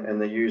 and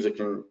the user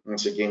can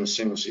once again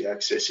seamlessly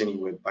access any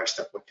web-based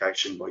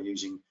application by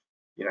using,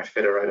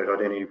 federated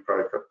identity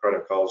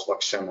protocols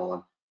like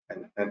SAML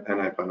and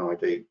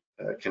OpenID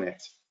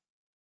Connect.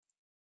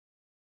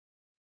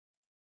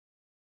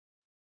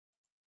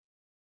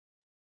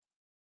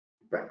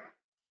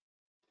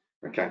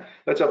 Okay,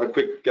 let's have a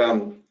quick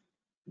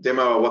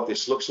demo of what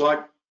this looks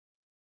like.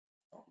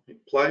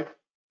 Hit play.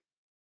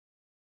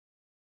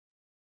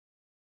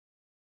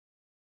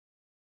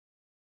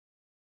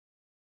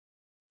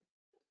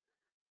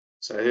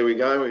 So here we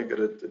go, we've got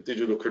a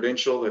digital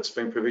credential that's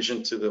been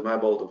provisioned to the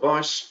mobile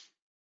device.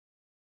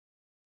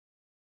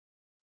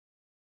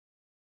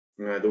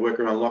 The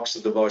worker unlocks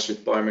the device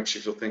with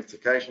biometric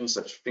authentication,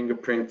 such as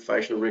fingerprint,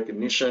 facial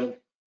recognition.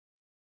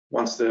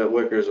 Once the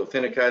worker is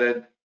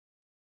authenticated,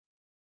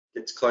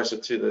 gets closer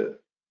to the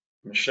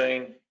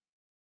machine,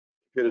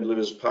 computer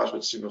delivers a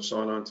password signal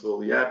sign-on to all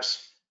the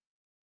apps.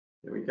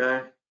 There we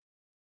go.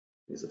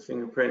 Here's the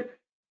fingerprint,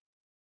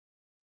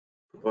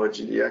 provides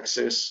you the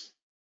access.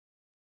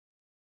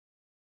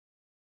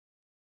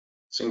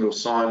 Single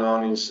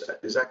sign-on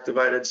is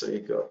activated, so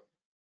you've got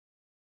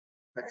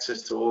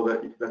access to all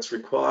that's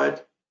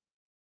required.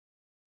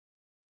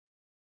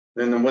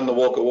 Then when the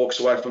worker walks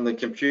away from the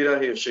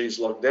computer, he or she is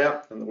logged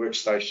out and the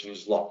workstation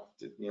is locked,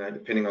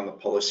 depending on the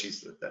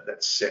policies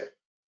that's set.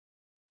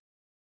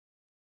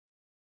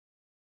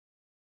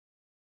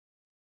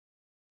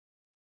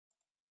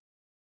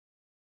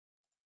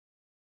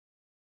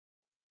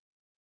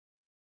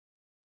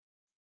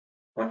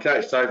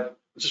 Okay, so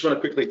I just want to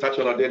quickly touch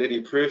on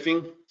identity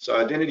proofing. So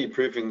identity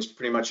proofing is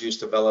pretty much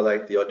used to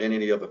validate the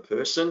identity of a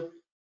person,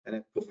 and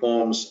it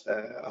performs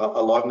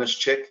a liveness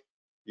check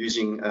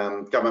using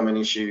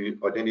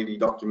government-issued identity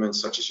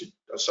documents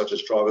such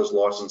as driver's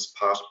license,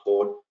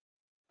 passport,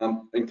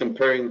 and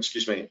comparing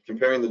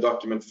the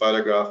document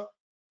photograph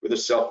with a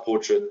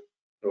self-portrait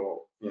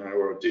or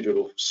a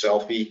digital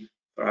selfie,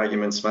 for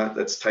argument's sake,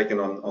 that's taken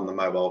on the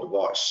mobile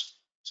device.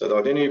 So the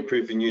identity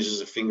proofing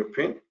uses a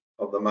fingerprint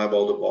of the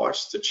mobile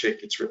device to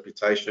check its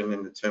reputation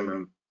and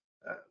determine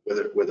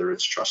whether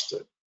it's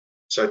trusted.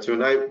 So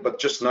but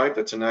just note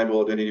that to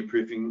enable identity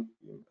proofing,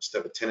 you must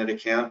have a tenant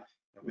account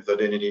and with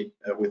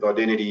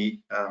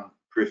identity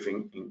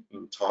proofing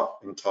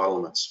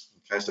entitlements.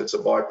 Okay, so it's a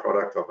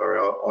byproduct of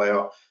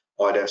our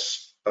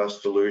IDaaS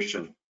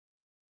solution.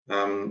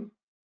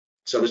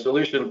 So the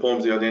solution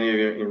forms the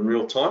identity in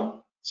real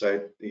time.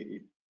 So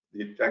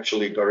you're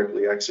actually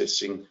directly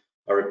accessing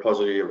a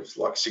repository of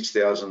like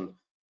 6,000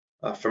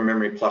 from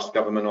memory plus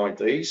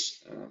government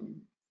IDs,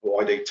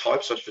 or ID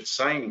types, I should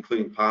say,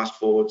 including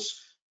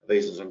passports,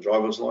 visas, and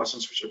driver's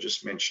license, which I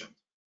just mentioned.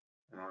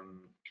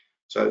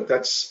 So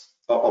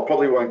I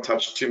probably won't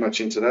touch too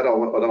much into that. I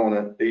don't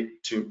want to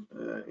eat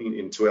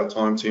into our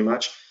time too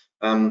much.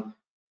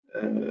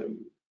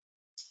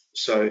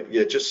 So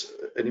yeah, just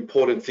an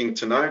important thing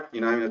to note,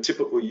 a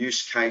typical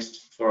use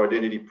case for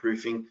identity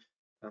proofing,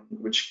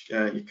 which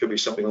it could be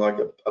something like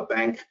a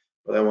bank,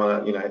 where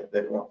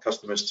they want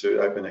customers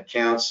to open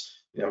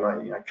accounts,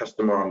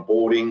 customer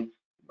onboarding,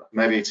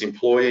 maybe it's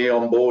employee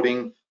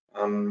onboarding,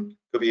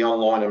 could be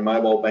online and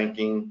mobile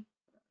banking,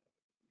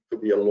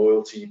 could be a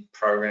loyalty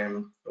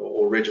program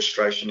or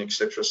registration,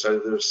 etc. So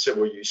there are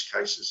several use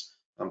cases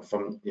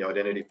from the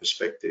identity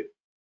perspective.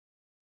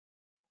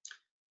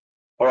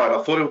 All right,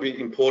 I thought it would be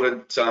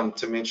important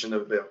to mention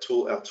about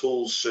our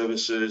tools,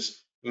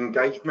 services,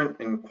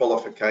 engagement, and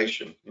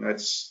qualification.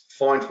 It's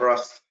fine for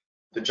us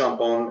to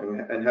jump on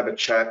and have a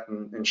chat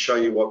and show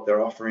you what their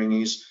offering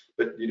is,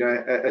 but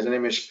as an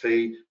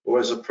MSP or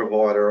as a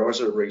provider or as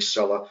a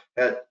reseller,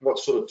 what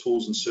sort of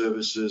tools and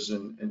services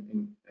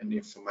and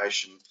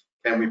information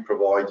can we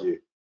provide you?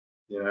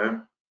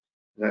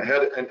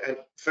 And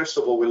first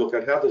of all, we look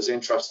at how does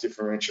Entrust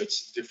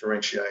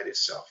differentiate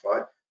itself,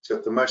 right? It's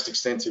got the most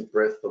extensive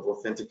breadth of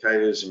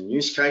authenticators and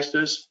use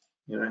cases.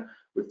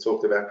 We've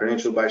talked about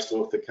credential-based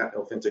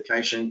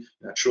authentication,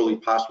 a truly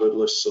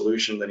passwordless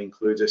solution that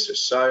includes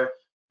SSO.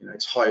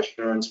 It's high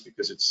assurance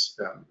because it's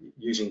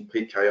using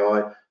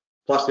PKI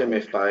plus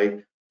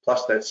MFA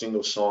plus that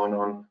single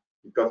sign-on.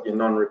 You've got your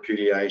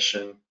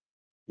non-repudiation.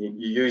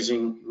 You're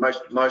using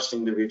most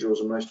individuals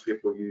and most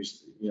people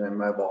use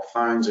mobile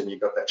phones, and you've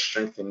got that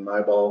strength in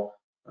mobile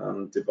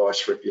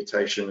device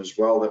reputation as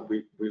well that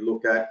we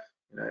look at.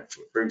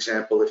 For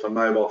example, if a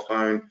mobile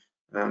phone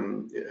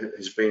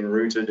has been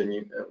rooted and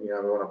we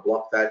want to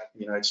block that,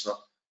 it's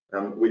not.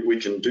 We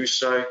can do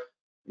so.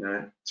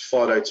 It's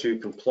 502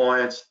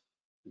 compliant.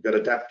 You've got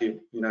adaptive,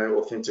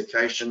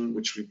 authentication,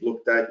 which we've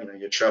looked at.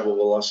 Your travel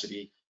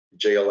velocity,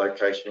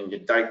 geolocation,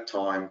 your date,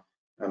 time,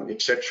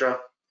 etc.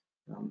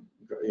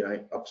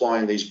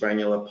 Applying these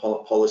granular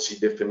policy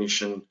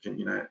definition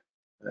can,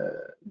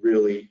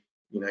 really,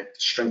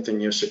 strengthen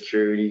your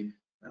security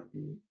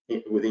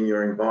within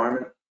your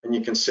environment, and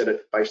you can set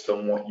it based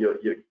on what your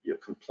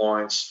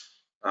compliance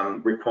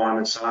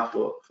requirements are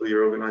for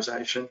your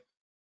organization.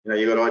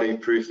 You've got ID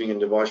proofing and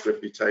device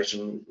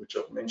reputation, which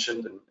I've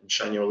mentioned and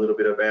shown you a little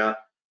bit about.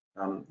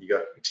 You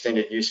got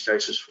extended use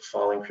cases for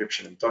file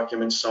encryption and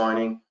document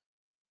signing.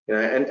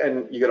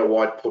 And you got a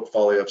wide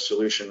portfolio of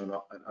solution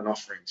and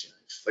offerings.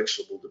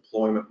 Flexible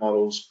deployment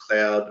models,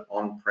 cloud,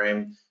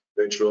 on-prem,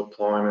 virtual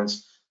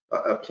appliance.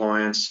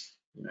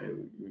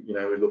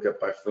 We look at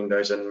both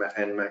Windows and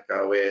Mac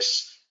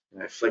OS.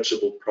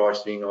 Flexible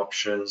pricing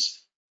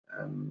options,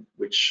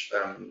 which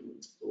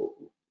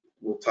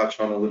we'll touch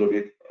on a little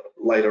bit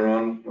later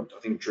on. I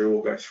think Drew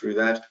will go through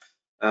that.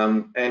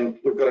 And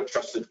we've got a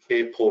trusted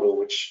care portal,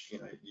 which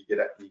you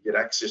get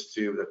access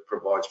to, that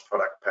provides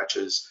product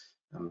patches,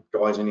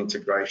 guides and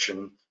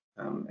integration,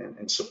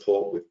 and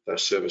support with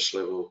service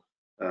level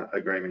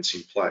agreements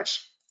in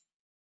place.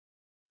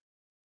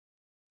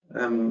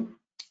 One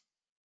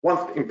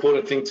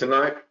important thing to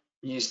note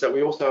is that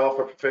we also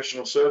offer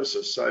professional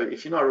services. So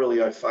if you're not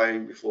really au fait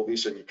with all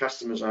this, and your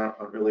customers aren't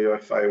really au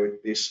fait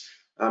with this,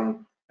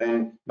 and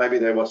maybe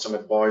they want some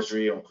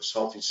advisory or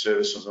consulting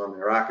services on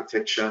their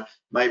architecture,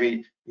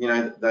 maybe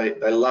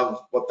they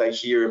love what they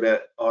hear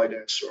about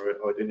IDaaS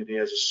or identity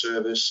as a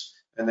service,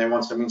 and they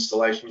want some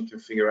installation and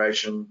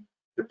configuration,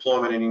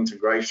 deployment and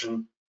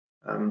integration.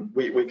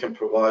 We can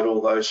provide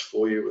all those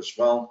for you as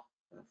well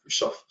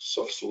through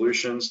soft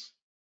solutions.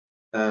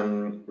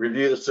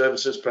 Review the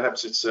services.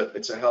 Perhaps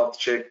it's a health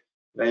check.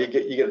 You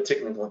get a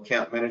technical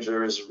account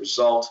manager as a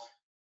result,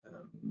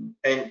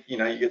 and you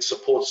get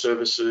support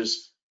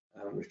services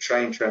with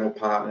trained channel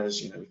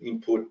partners. With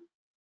input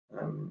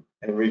and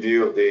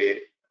review of their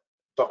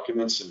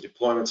documents and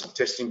deployments and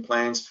testing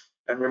plans,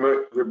 and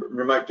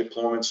remote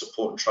deployment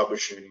support and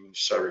troubleshooting if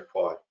so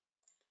required.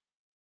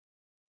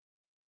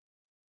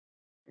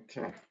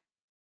 Okay,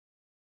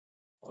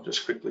 I'll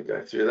just quickly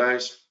go through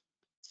those.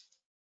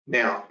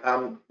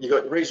 Now, you've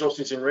got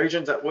resources in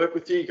region that work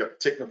with you. You've got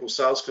technical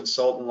sales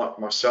consultant like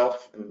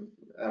myself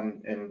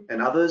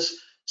and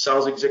others,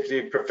 sales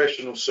executive,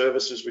 professional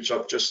services, which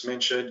I've just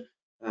mentioned.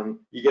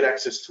 You get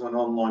access to an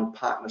online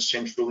partner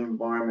central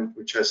environment,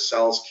 which has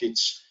sales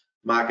kits,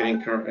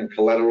 marketing and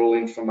collateral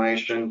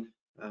information,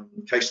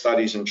 case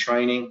studies and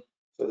training.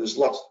 So there's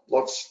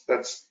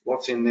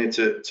lots in there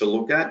to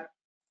look at.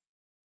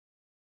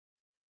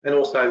 And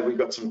also we've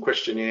got some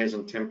questionnaires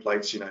and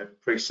templates,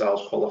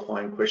 pre-sales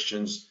qualifying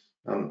questions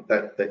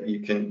that you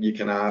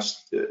can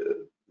ask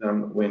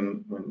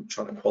when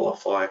trying to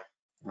qualify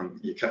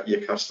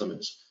your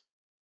customers.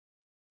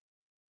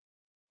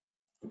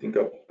 I think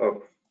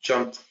I've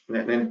jumped,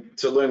 and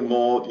to learn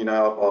more,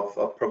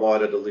 I've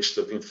provided a list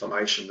of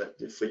information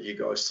for you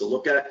guys to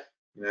look at,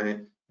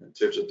 in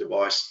terms of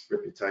device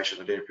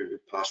reputation, identity,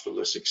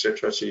 passwordless,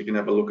 etc. So you can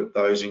have a look at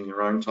those in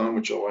your own time,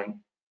 which I won't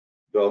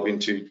delve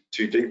into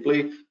too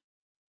deeply.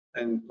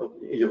 And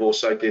you've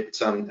also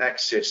get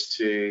access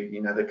to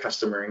the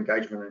customer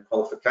engagement and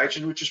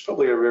qualification, which is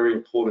probably a very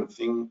important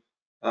thing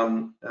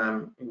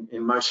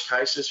in most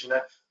cases.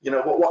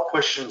 What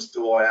questions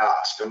do I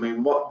ask? I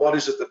mean, what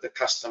is it that the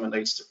customer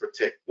needs to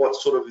protect? What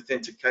sort of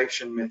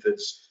authentication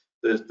methods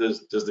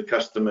does the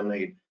customer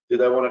need? Do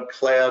they want a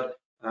cloud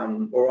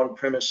or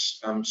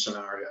on-premise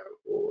scenario?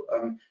 Or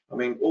I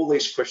mean, all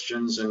these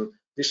questions, and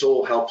this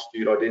all helps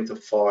you to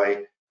identify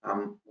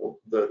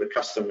the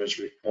customer's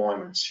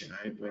requirements.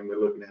 When we're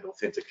looking at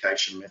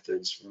authentication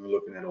methods, when we're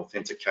looking at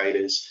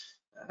authenticators,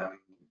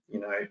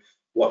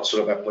 what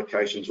sort of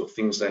applications or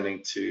things they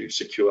need to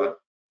secure,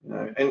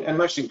 and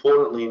most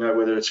importantly,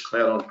 whether it's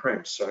cloud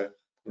on-prem. So,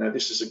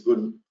 this is a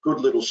good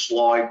little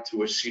slide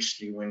to assist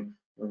you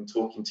when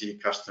talking to your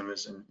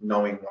customers and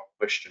knowing what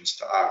questions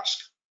to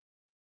ask.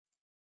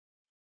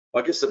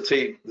 I guess the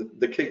key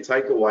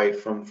takeaway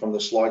from the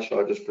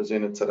slideshow I just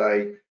presented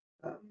today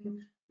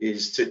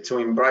is to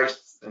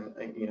embrace,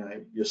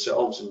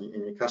 yourselves and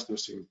your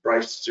customers to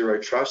embrace zero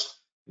trust.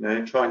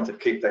 Trying to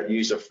keep that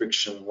user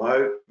friction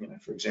low.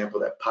 For example,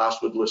 that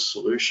passwordless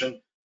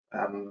solution.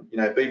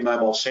 Be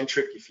mobile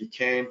centric if you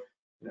can.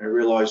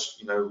 Realize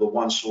the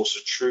one source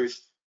of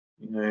truth.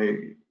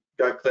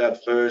 Go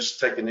cloud first.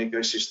 Take an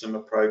ecosystem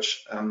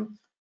approach.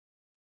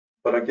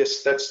 But I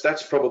guess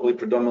that's probably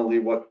predominantly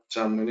what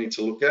we need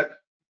to look at.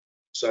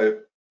 So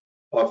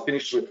I've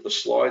finished with the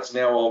slides.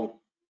 Now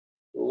I'll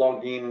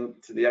log in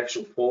to the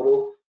actual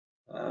portal,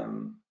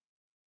 and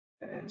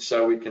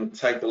so we can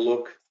take a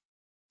look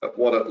at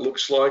what it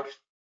looks like.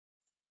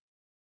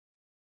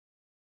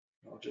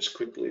 I'll just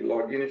quickly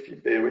log in if you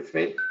bear with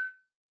me.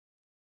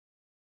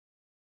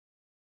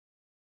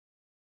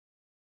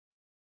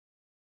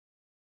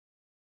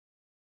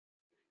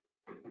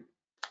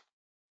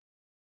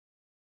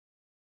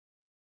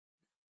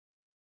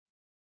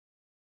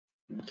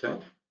 Okay,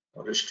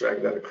 I'll just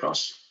drag that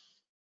across.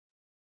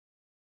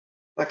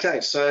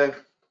 Okay, so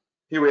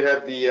here we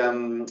have the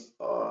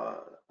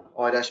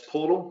IDaaS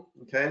portal.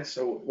 Okay,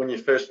 so when you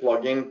first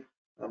log in,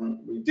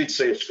 we did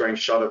see a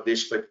screenshot of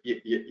this, but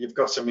you've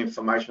got some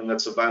information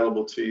that's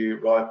available to you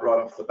right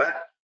off the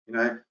bat.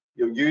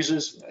 Your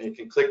users, you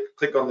can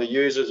click on the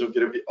users.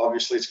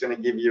 Obviously, it's going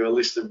to give you a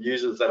list of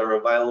users that are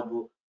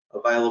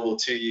available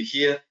to you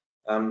here.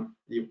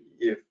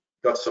 You've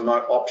got some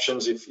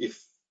options if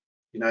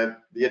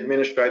the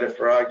administrator,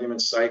 for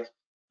argument's sake,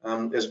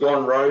 has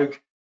gone rogue.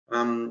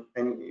 and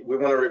we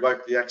want to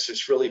revoke the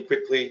access really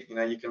quickly. You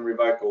know, you can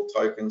revoke all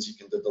tokens, you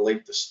can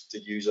delete the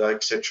user,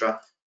 etc.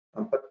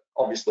 But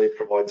obviously it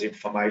provides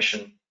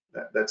information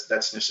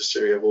that's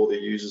necessary of all the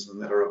users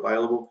and that are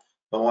available.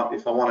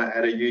 If I want to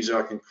add a user,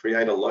 I can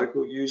create a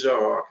local user,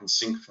 or I can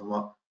sync from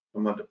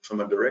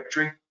a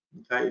directory,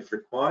 okay, if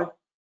required.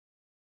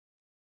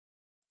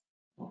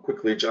 I'll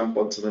quickly jump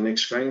onto the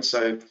next screen.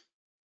 So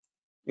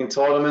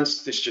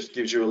entitlements, this just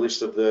gives you a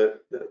list of the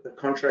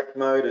contract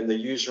mode and the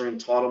user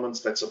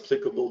entitlements that's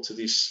applicable to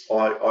this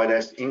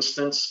IDaaS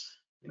instance.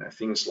 You know,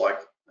 things like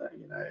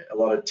you know, a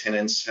lot of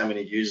tenants, how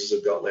many users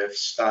have got left,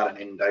 start and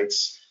end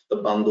dates, the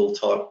bundle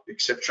type,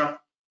 etc.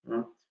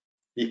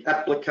 The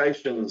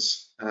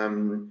applications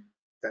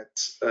that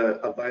are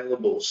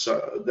available,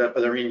 so that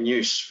are in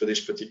use for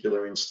this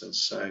particular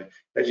instance. So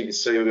as you can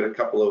see, we've got a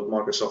couple of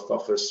Microsoft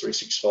Office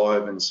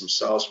 365 and some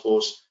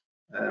Salesforce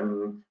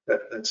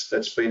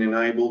that's been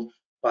enabled.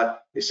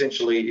 But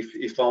essentially,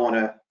 if I want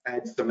to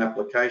add some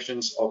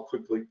applications, I'll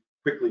quickly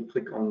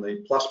click on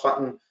the plus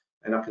button,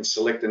 and I can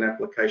select an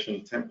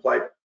application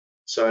template.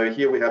 So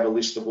here we have a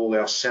list of all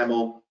our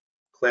SAML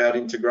cloud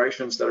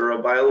integrations that are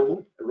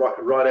available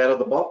right out of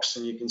the box,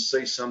 and you can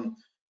see some,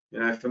 you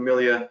know,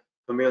 familiar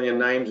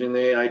names in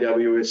there: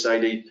 AWS,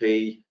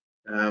 ADP,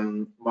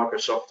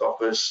 Microsoft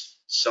Office,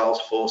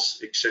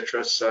 Salesforce,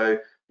 etc. So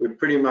we've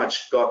pretty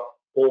much got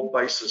all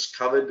bases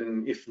covered,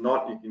 and if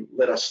not, you can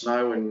let us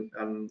know,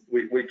 and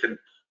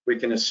we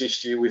can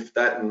assist you with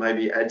that and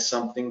maybe add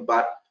something.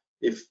 But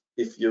if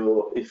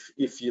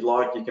you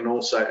like, you can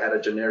also add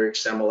a generic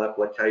SAML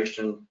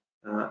application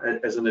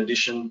as an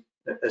addition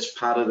as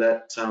part of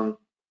that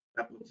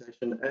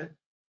application add.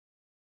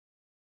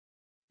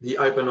 The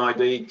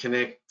OpenID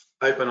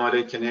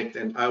Connect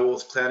and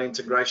OAuth cloud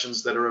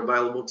integrations that are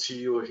available to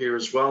you are here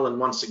as well. And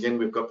once again,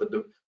 we've got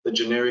the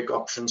generic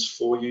options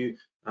for you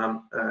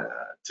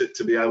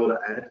to be able to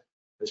add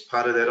as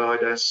part of that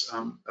IDaaS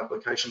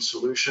application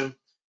solution.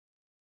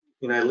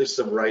 You know, list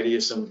of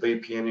Radius and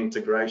VPN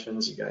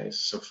integrations. You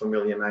guys, some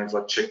familiar names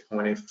like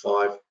Checkpoint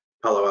F5,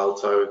 Palo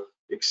Alto,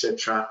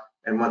 etc.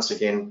 And once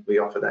again, we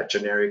offer that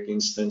generic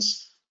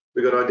instance.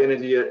 We've got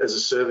identity as a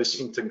service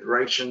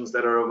integrations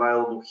that are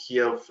available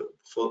here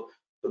for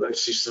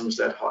those systems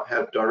that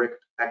have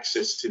direct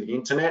access to the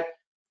internet,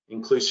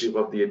 inclusive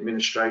of the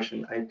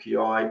administration API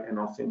and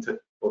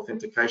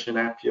authentication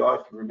API.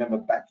 If you remember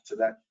back to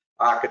that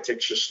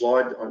architecture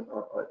slide,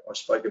 I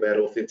spoke about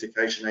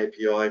authentication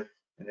API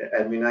and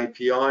admin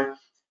API,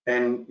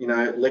 and you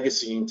know,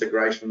 legacy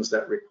integrations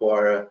that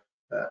require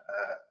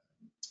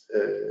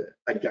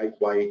a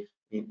gateway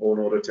in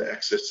order to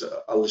access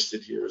are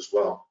listed here as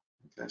well.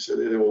 Okay, so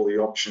they're all the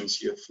options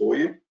here for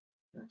you.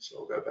 Okay, so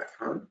I'll go back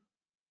home.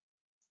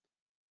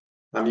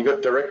 You've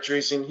got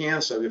directories in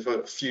here, so we've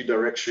got a few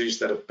directories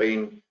that have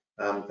been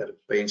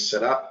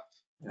set up.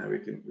 We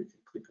can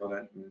click on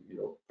it, and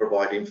it'll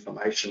provide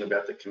information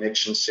about the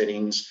connection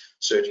settings,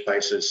 search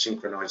bases,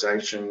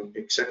 synchronization,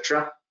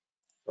 etc.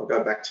 I'll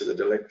go back to the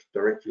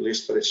directory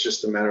list, but it's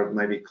just a matter of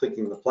maybe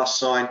clicking the plus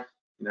sign,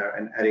 you know,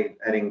 and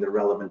adding the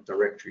relevant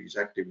directories: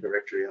 Active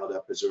Directory,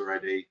 LDAP,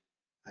 Azure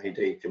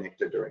AD,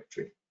 connected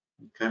directory.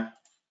 Okay.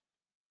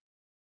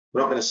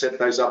 We're not going to set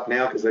those up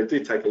now because they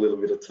do take a little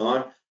bit of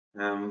time,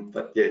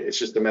 but yeah, it's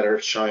just a matter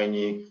of showing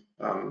you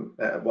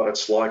what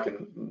it's like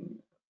and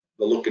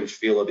the look and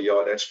feel of the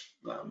IDaaS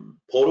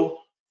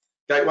portal.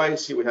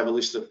 Gateways, here we have a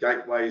list of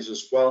gateways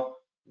as well,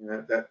 you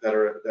know,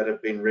 that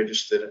have been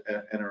registered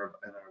and are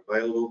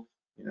available.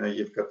 You know,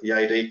 you've got the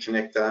AD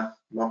connector,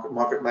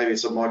 maybe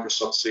it's a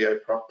Microsoft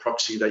CO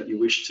proxy that you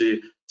wish to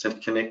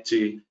connect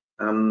to.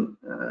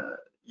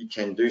 You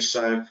can do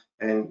so,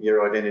 and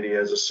your identity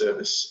as a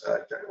service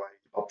gateway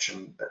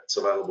option that's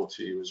available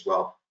to you as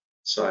well.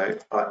 So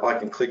I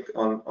can click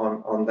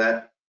on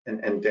that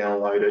and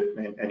download it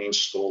and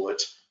install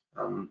it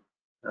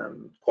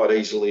quite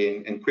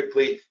easily and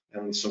quickly,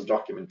 and some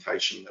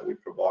documentation that we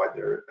provide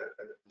there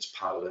as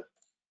part of it.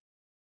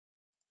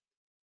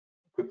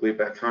 Quickly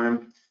back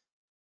home.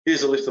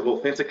 Here's a list of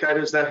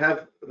authenticators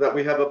that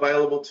we have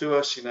available to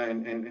us, you know,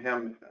 and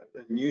how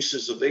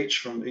uses of each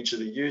from each of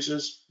the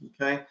users.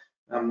 Okay.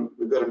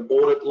 We've got an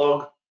audit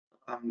log,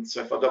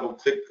 so if I double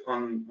click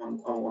on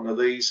one of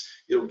these,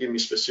 it'll give me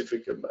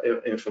specific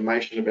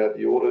information about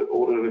the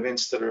audit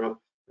events that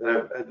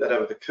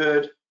have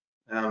occurred.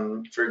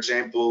 For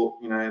example,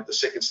 you know, the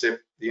second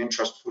step, the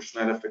Entrust push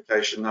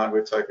notification,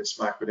 hardware token,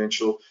 smart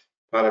credential,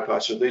 part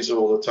password. These are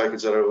all the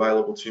tokens that are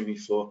available to me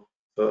for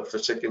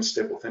second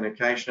step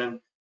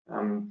authentication.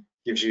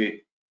 Gives you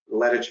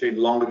latitude,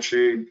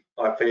 longitude,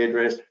 IP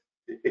address,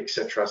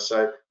 etc.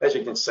 So as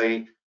you can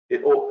see,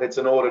 it's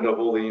an audit of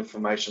all the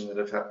information that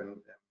have happened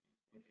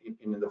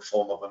in the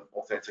form of an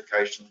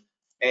authentication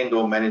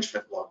and/or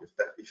management log,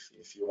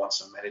 if you want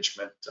some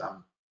management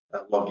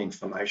log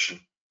information.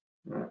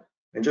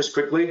 And just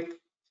quickly,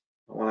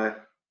 I want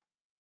to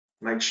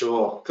make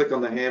sure I'll click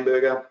on the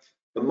hamburger.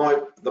 The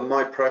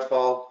my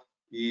profile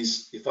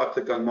is, if I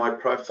click on my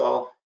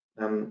profile,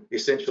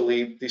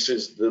 essentially this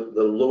is the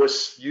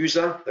Lewis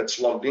user that's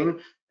logged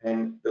in,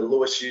 and the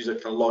Lewis user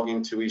can log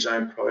into his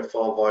own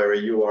profile via a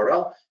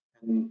URL,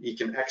 and he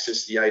can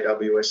access the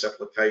AWS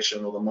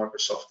application or the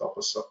Microsoft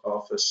Office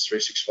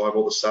 365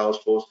 or the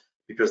Salesforce,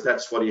 because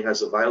that's what he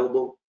has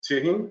available to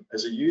him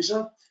as a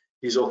user.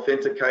 His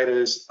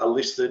authenticators are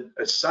listed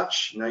as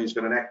such. You know, he's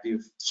got an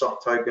active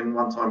soft token,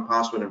 one-time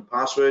password, and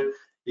password.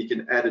 He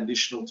can add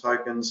additional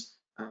tokens,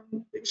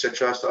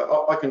 etc.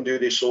 So I can do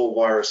this all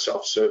via a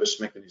self-service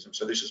mechanism.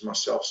 So this is my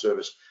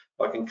self-service.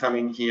 I can come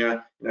in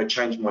here, you know,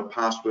 change my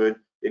password,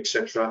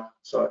 etc.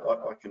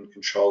 So I can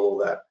control all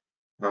that.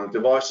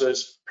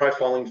 Devices,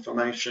 profile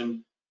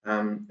information,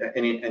 and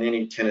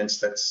any tenants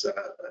that's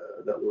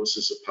that Lewis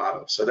is a part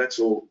of. So that's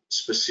all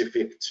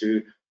specific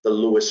to the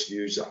Lewis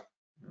user.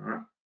 All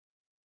right.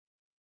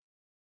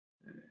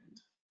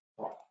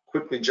 I'll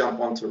quickly jump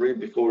on to read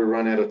before we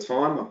run out of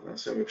time.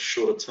 So we're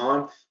short of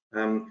time.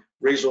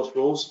 Resource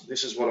rules.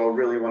 This is what I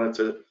really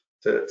wanted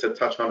to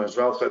touch on as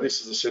well. So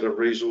this is a set of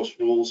resource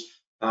rules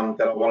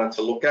that I wanted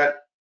to look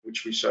at,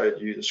 which we showed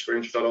you the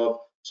screenshot of.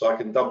 So I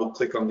can double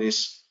click on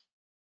this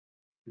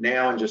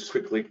now and just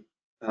quickly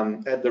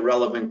add the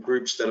relevant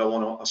groups that I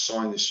want to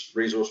assign this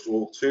resource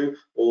rule to,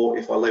 or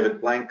if I leave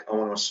it blank, I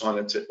want to assign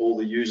it to all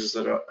the users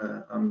that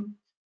are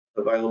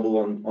available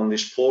on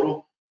this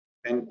portal.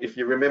 And if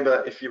you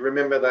remember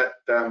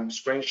that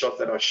screenshot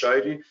that I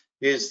showed you,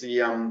 here's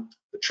the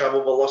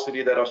travel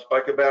velocity that I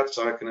spoke about.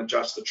 So I can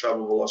adjust the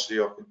travel velocity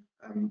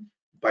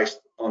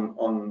based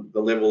on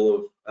the level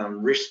of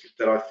risk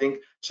that I think.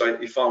 So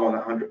if I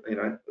want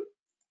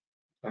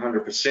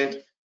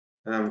 100%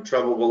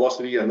 travel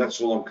velocity, and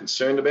that's all I'm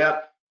concerned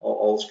about,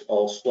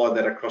 I'll slide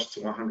that across to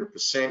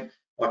 100%.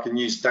 I can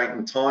use date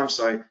and time.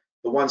 So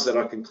the ones that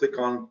I can click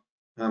on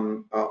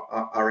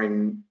are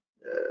in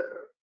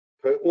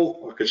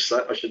purple,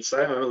 I should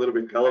say. I'm a little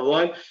bit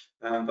colorblind,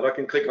 but I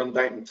can click on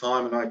date and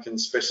time, and I can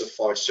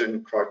specify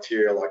certain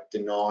criteria like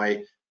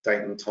deny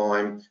date and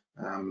time,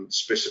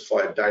 specify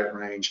a date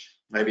range.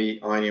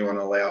 Maybe I only want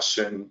to allow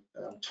certain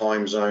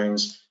time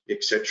zones,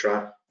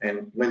 etc.,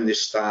 and when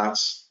this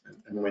starts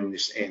and when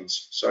this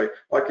ends. So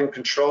I can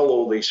control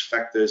all these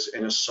factors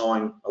and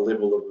assign a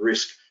level of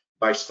risk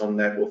based on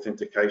that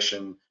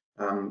authentication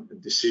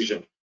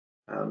decision.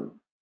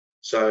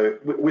 So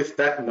with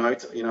that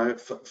note, you know,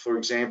 for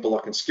example,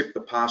 I can skip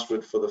the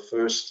password for the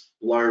first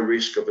low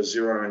risk of a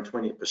 0 and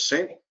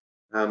 20%,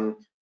 and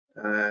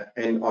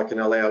I can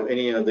allow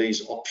any of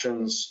these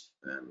options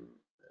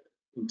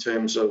in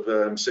terms of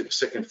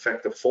second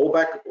factor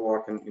fallback,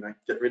 or I can, you know,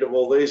 get rid of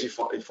all these if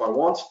I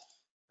want,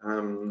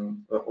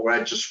 or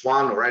add just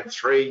one, or add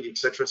 3,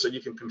 etc. So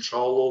you can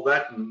control all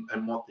that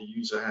and what the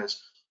user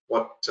has,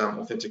 what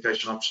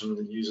authentication option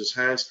the users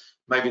has.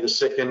 Maybe the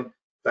second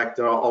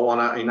factor, I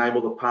want to enable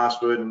the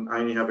password and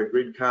only have a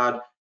grid card,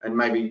 and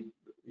maybe,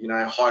 you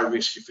know, high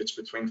risk, if it's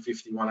between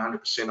 50 and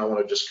 100%, I want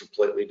to just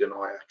completely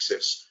deny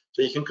access.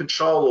 So you can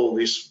control all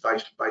this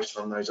based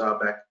on those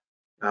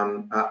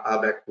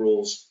RBAC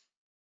rules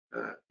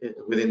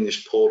within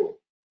this portal.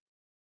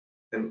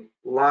 And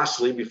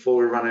lastly, before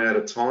we run out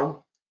of time,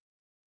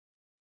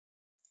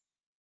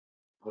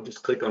 I'll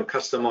just click on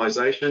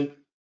customization.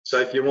 So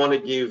if you want to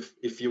give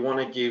the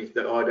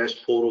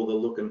IDaaS portal the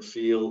look and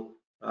feel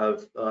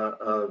of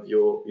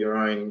your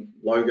own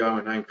logo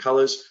and own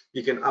colors,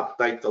 you can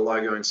update the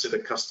logo and set a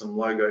custom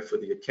logo for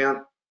the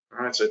account. All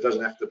right, so it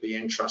doesn't have to be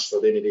Entrust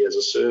Identity as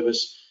a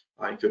Service.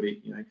 It could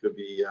be, you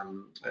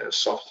know,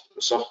 soft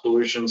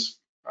solutions,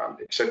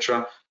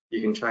 etc. You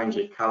can change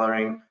your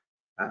coloring,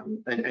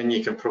 and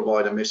you can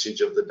provide a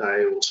message of the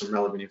day or some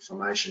relevant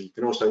information. You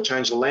can also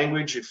change the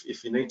language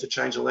if you need to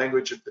change the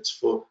language, if it's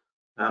for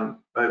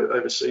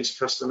overseas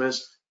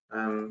customers.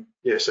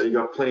 Yeah, so you've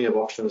got plenty of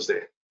options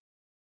there.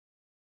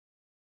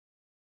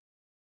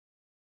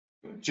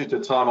 Due to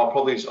time, I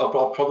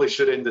probably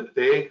should end it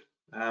there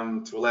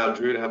to allow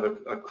Drew to have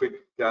a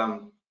quick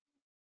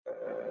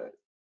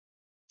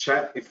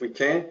chat if we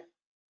can.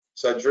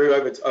 So Drew,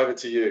 over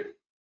to you.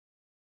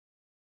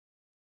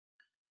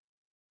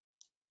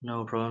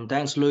 No problem.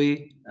 Thanks,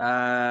 Louis.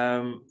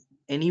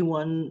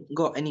 Anyone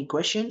got any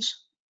questions?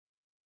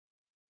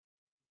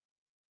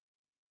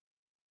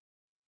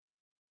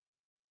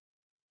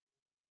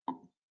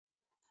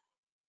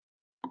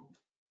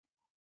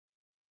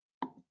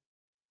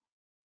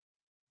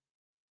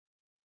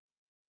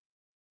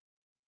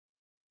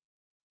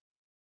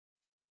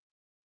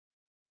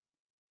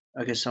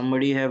 Okay,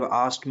 somebody have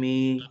asked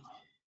me,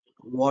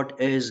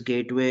 what is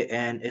gateway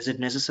and is it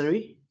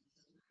necessary?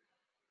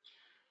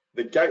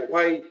 The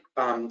gateway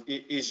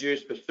is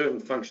used for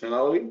certain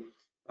functionality.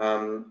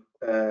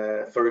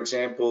 For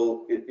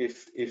example,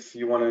 if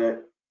you want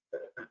to,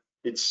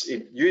 it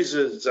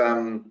uses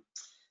the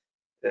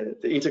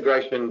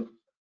integration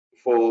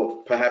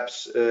for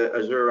perhaps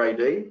Azure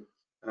AD,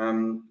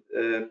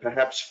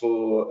 perhaps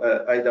for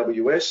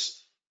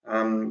AWS.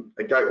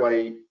 A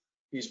gateway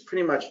is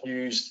pretty much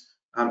used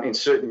in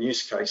certain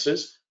use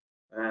cases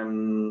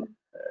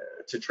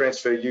to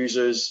transfer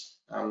users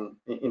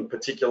in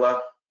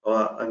particular,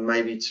 and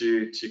maybe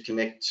to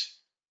connect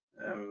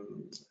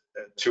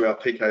to our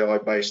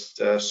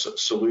PKI-based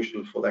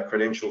solution for that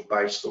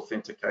credential-based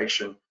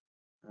authentication.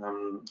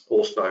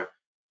 Also,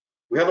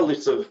 we have a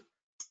list of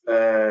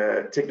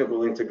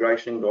technical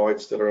integration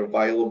guides that are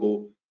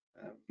available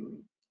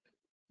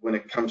when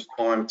it comes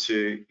time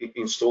to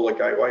install a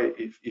gateway,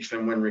 if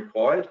and when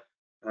required,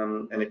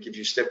 and it gives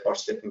you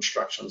step-by-step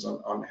instructions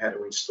on how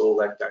to install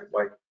that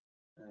gateway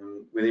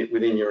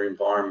within your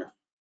environment.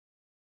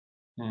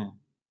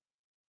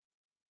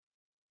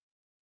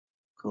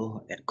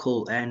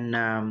 Cool.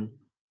 And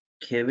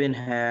Kevin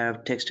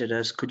have texted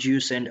us, could you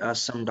send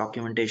us some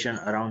documentation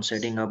around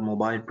setting up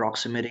mobile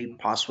proximity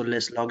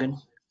passwordless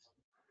login?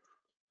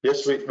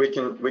 Yes, we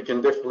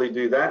can definitely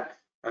do that.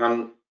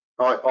 I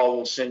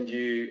will send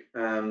you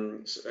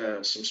some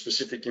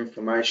specific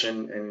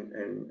information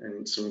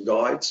and some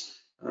guides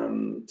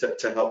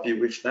to help you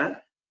with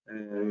that.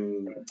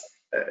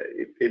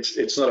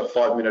 It's not a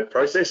 5-minute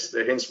process,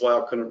 hence why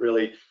I couldn't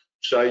really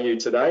show you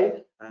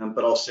today.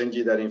 But I'll send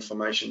you that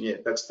information. Yeah,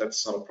 that's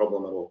not a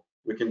problem at all.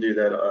 We can do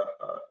that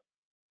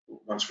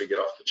once we get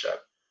off the chat.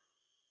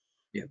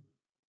 Yeah.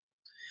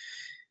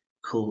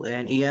 Cool.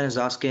 And Ian is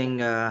asking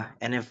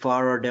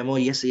NFR or demo.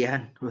 Yes,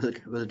 Ian,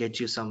 we'll get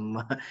you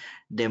some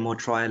demo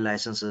trial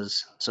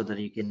licenses so that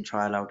you can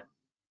trial out.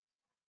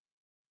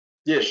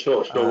 Yeah,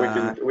 sure.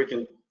 We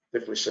can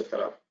definitely set that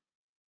up.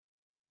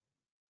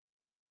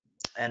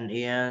 And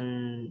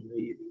Ian,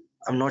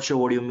 I'm not sure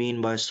what you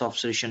mean by soft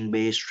session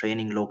based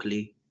training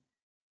locally.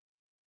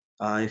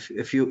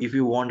 If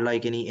you want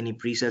like any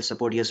pre-sale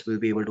support, yes, we'll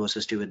be able to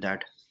assist you with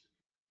that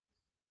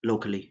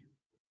locally.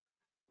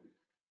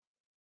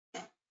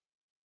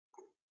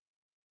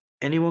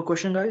 Any more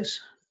question, guys?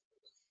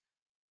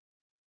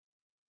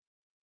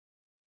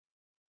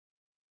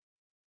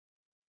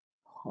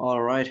 All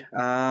right.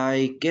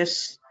 I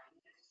guess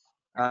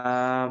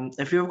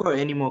if you've got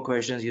any more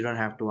questions, you don't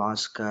have to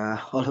ask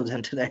all of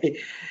them today.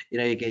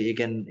 You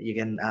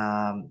can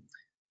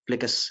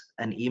click us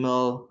an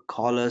email,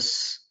 call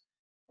us,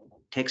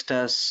 text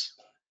us,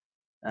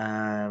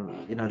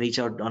 reach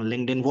out on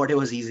LinkedIn,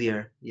 whatever's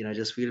easier.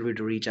 Just feel free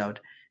to reach out,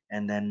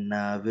 and then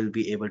we'll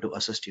be able to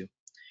assist you.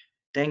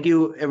 Thank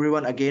you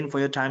everyone again for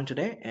your time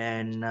today,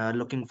 and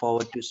looking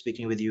forward to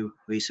speaking with you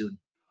very soon.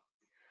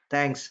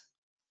 Thanks.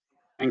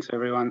 Thanks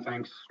everyone.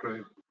 Thanks,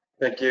 Drew.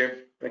 Thank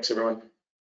you. Thanks everyone.